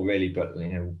them all, really. But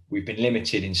we've been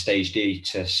limited in Stage D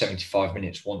to 75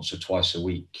 minutes once or twice a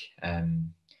week.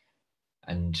 And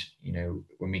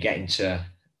when we get into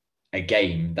a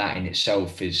game, that in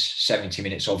itself is 70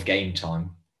 minutes of game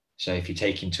time. So if you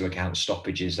take into account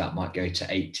stoppages, that might go to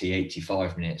 80,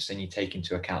 85 minutes. Then you take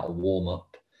into account a warm up.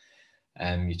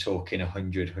 You're talking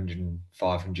 100, 105,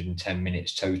 110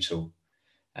 minutes total.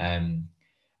 And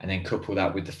then couple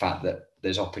that with the fact that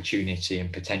there's opportunity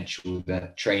and potential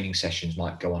that training sessions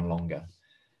might go on longer.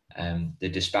 The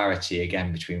disparity,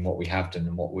 again, between what we have done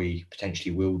and what we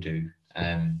potentially will do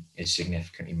is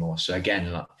significantly more. So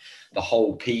again, like, the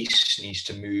whole piece needs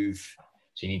to move.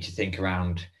 So you need to think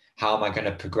around, how am I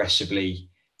going to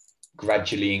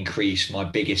gradually increase my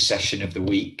biggest session of the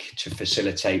week to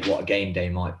facilitate what a game day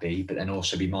might be, but then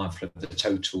also be mindful of the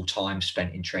total time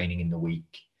spent in training in the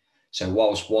week. So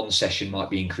whilst one session might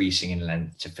be increasing in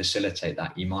length, to facilitate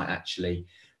that, you might actually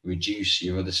reduce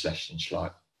your other sessions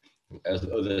slightly,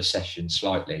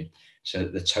 so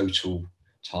that the total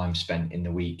time spent in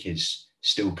the week is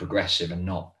still progressive and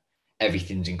not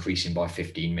everything's increasing by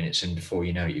 15 minutes. And before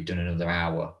you know it, you've done another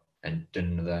hour and done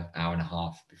another hour and a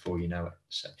half before you know it.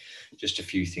 So just a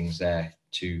few things there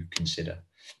to consider.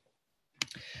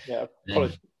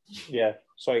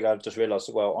 Sorry, I just realised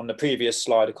as well, on the previous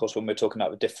slide, of course, when we're talking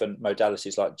about the different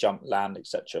modalities like jump, land,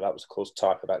 etc., that was, of course,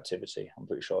 type of activity. I'm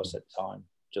pretty sure I said time,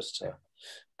 just to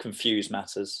confuse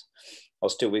matters. I'll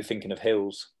still be thinking of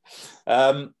hills.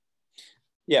 Rob,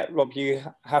 you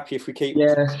happy if we keep?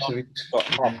 So we've got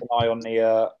half an eye on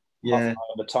the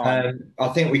time. I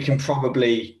think we can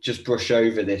probably just brush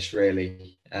over this,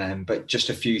 really, but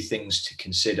just a few things to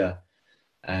consider.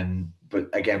 But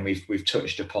again, we've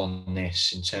touched upon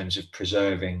this in terms of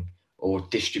preserving or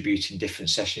distributing different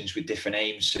sessions with different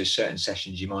aims. So certain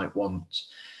sessions you might want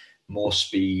more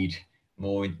speed,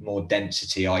 more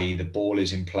density, i.e. the ball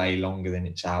is in play longer than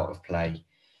it's out of play.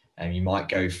 And you might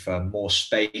go for more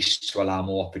space to allow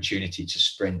more opportunity to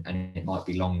sprint, and it might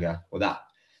be longer. Well,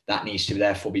 that needs to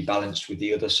therefore be balanced with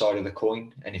the other side of the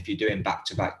coin. And if you're doing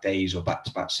back-to-back days or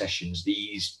back-to-back sessions,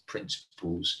 these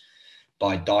principles,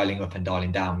 by dialing up and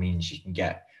dialing down, means you can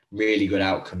get really good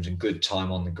outcomes and good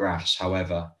time on the grass.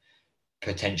 However,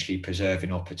 potentially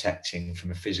preserving or protecting from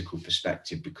a physical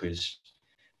perspective, because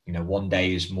one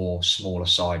day is more smaller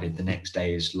sided, the next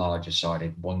day is larger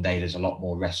sided. One day there's a lot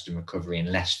more rest and recovery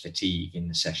and less fatigue in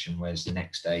the session, whereas the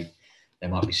next day there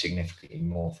might be significantly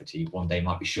more fatigue. One day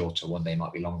might be shorter, one day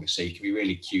might be longer. So you can be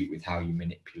really cute with how you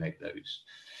manipulate those.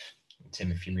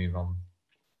 Tim, if you move on.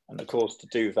 And of course, to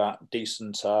do that,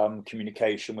 decent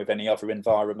communication with any other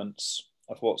environments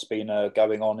of what's been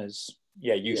going on is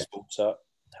useful to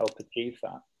help achieve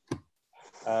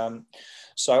that.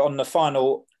 So on the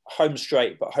final home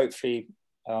straight, but hopefully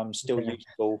still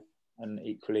useful and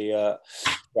equally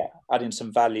adding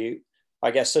some value,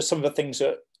 I guess. So some of the things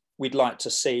that we'd like to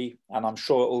see, and I'm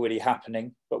sure already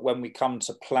happening, but when we come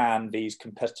to plan these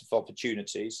competitive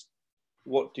opportunities,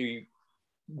 what do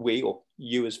we, or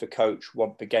you as the coach,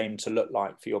 want the game to look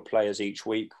like for your players each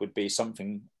week? Would be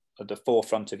something at the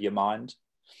forefront of your mind.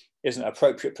 Is an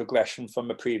appropriate progression from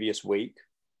the previous week.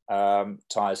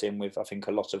 Ties in with, I think,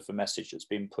 a lot of the message that's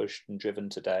been pushed and driven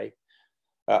today.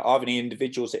 Are there any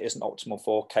individuals it isn't optimal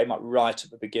for? Came up right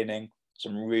at the beginning,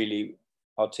 some really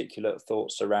articulate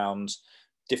thoughts around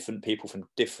different people from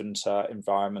different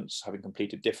environments having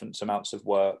completed different amounts of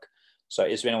work. So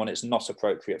is there anyone it's not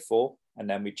appropriate for? And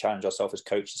then we challenge ourselves as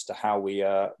coaches to how we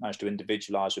manage to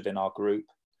individualise within our group.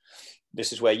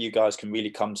 This is where you guys can really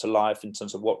come to life in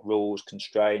terms of what rules,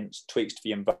 constraints, tweaks to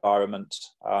the environment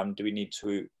do we need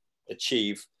to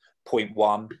achieve point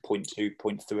 1, point 2,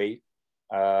 point 3,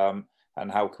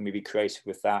 and how can we be creative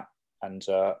with that and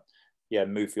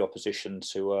move the opposition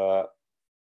to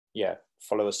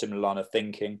follow a similar line of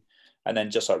thinking. And then,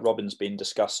 just like Robin's been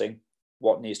discussing,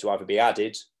 what needs to either be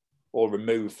added or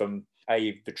removed from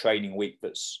the training week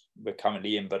we're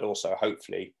currently in, but also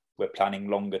hopefully we're planning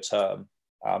longer term.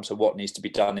 So what needs to be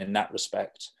done in that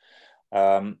respect,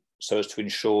 so as to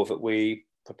ensure that we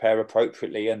prepare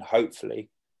appropriately and hopefully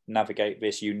navigate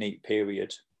this unique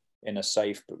period in a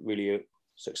safe but really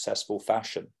successful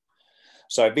fashion.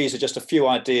 So these are just a few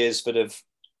ideas that have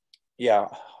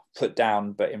put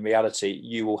down, but in reality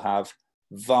you will have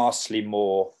vastly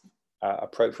more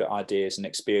appropriate ideas and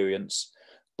experience.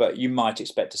 But you might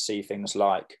expect to see things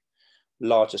like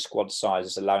larger squad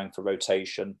sizes allowing for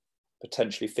rotation,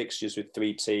 potentially fixtures with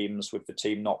 3 teams, with the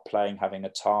team not playing, having a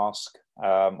task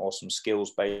or some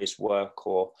skills-based work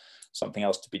or something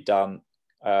else to be done.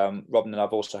 Robin and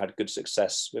I've also had good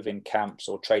success within camps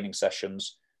or training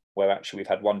sessions where actually we've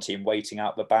had one team waiting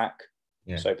out the back.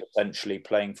 Yeah. So potentially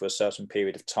playing for a certain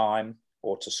period of time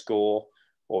or to score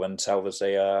or until there's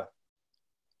a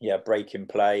break in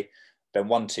play. Then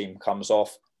one team comes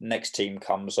off, next team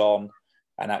comes on,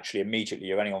 and actually immediately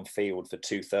you're only on field for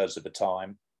 2/3 of the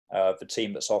time. The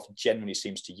team that's off generally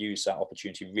seems to use that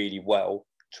opportunity really well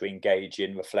to engage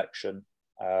in reflection,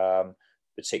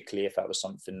 particularly if that was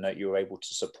something that you were able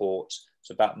to support.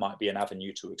 So that might be an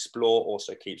avenue to explore.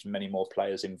 Also keeps many more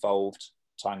players involved,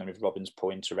 tying in with Robin's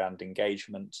point around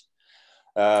engagement.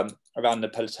 Around the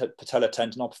patellar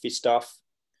tendinopathy stuff,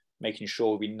 making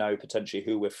sure we know potentially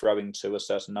who we're throwing to a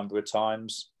certain number of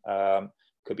times.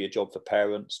 Could be a job for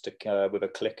parents to with a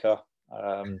clicker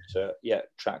to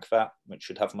track that, which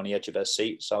should have them on the edge of their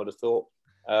seats, I would have thought.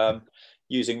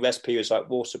 Using rest periods like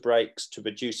water breaks to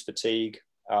reduce fatigue.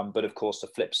 But of course, the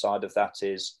flip side of that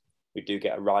is we do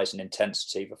get a rise in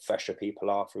intensity the fresher people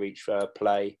are for each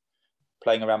play.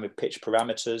 Playing around with pitch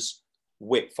parameters.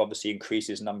 Width obviously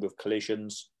increases the number of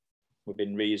collisions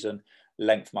within reason.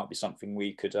 Length might be something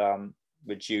we could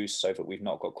reduce so that we've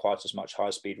not got quite as much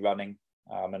high-speed running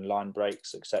and line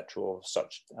breaks, etc., of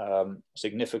such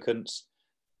significance.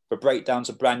 The breakdown's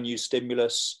a brand new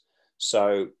stimulus.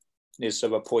 So is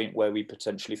there a point where we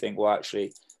potentially think, well,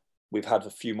 actually, we've had a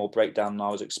few more breakdown than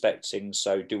I was expecting.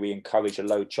 So do we encourage a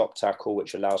low chop tackle,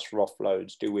 which allows for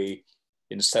offloads? Do we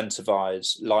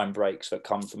incentivize line breaks that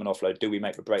come from an offload? Do we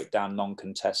make the breakdown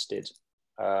non-contested?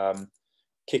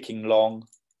 Kicking long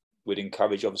would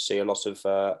encourage, obviously, a lot of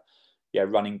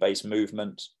running-based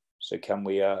movement. So can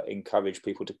we encourage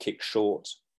people to kick short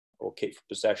or kick for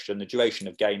possession? The duration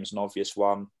of game is an obvious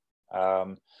one.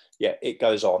 It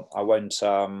goes on. I won't,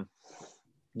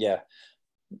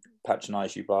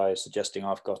 patronise you by suggesting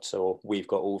I've got or we've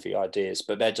got all the ideas,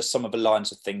 but they're just some of the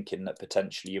lines of thinking that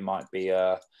potentially you might be,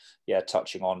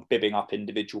 touching on. Bibbing up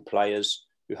individual players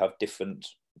who have different,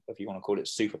 if you want to call it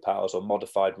superpowers or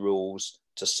modified rules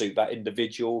to suit that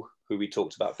individual who we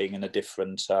talked about being in a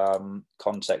different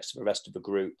context to the rest of the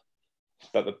group.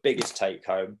 But the biggest take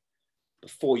home,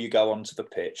 before you go onto the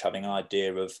pitch, having an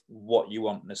idea of what you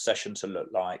want the session to look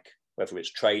like, whether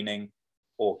it's training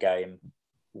or game,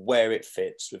 where it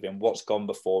fits within what's gone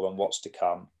before and what's to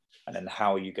come, and then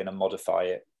how are you going to modify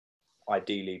it,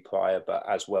 ideally prior, but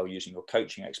as well using your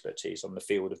coaching expertise on the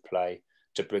field of play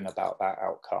to bring about that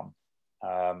outcome.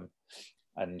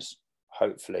 And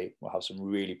hopefully we'll have some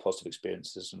really positive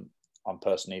experiences. And I'm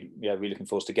personally really looking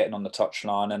forward to getting on the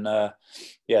touchline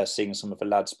and seeing some of the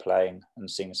lads playing and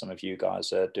seeing some of you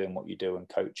guys doing what you do and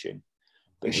coaching.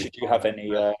 But should you have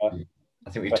any I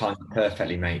think we've timed it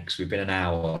perfectly, mate, because we've been an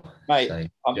hour. Mate, so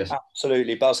I'm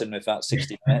absolutely buzzing with that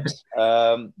 60 minutes.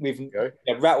 We've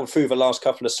rattled through the last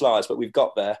couple of slides, but we've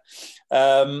got there.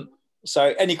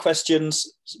 So any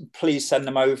questions, please send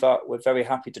them over. We're very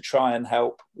happy to try and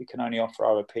help. We can only offer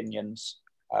our opinions.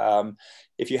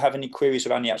 If you have any queries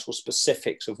around the actual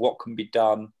specifics of what can be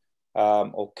done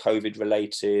or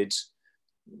COVID-related,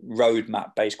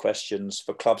 roadmap-based questions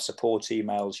for club support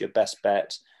emails, your best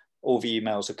bet. All the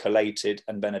emails are collated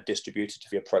and then are distributed to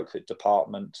the appropriate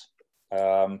department.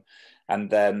 And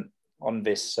then on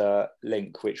this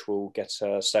link, which will get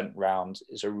sent round,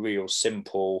 is a real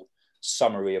simple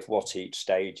summary of what each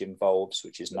stage involves,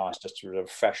 which is nice, just a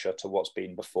refresher to what's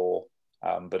been before,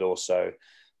 but also,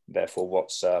 therefore,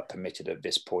 what's permitted at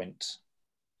this point.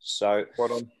 So, well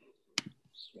done.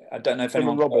 I don't know if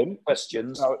anyone has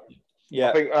questions. I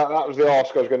think that was the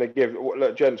ask I was going to give.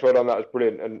 Look, gents, well done. That was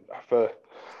brilliant. And for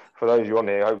those of you on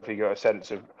here, hopefully you got a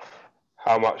sense of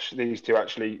how much these two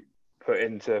actually put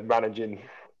into managing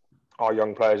our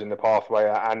young players in the pathway,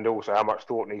 and also how much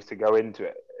thought needs to go into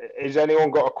it. Has anyone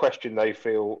got a question they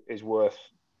feel is worth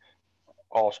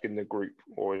asking the group,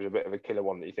 or is it a bit of a killer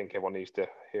one that you think everyone needs to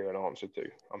hear an answer to?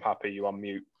 I'm happy you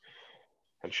unmute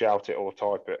and shout it or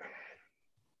type it.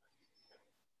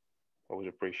 Always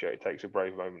appreciate it. Takes a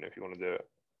brave moment if you want to do it.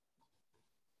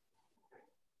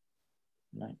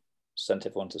 No. Sent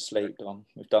everyone to sleep, Don.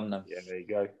 We've done them. Yeah, there you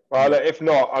go. Well, if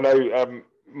not, I know,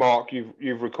 Mark,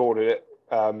 you've recorded it.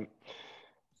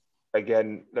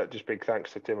 Again, just big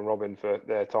thanks to Tim and Robin for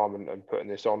their time and putting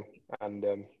this on. And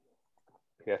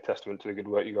testament to the good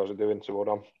work you guys are doing. So well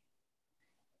done.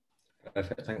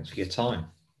 Perfect. Thanks for your time.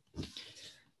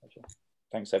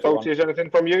 Thanks, everyone. Salty, is anything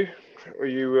from you? Or are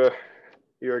you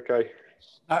okay?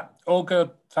 All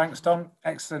good. Thanks, Don.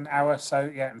 Excellent hour. So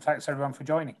and thanks everyone for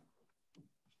joining.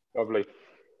 Lovely.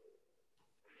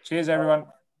 Cheers, everyone.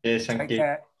 Cheers. Thank you. Take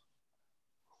care.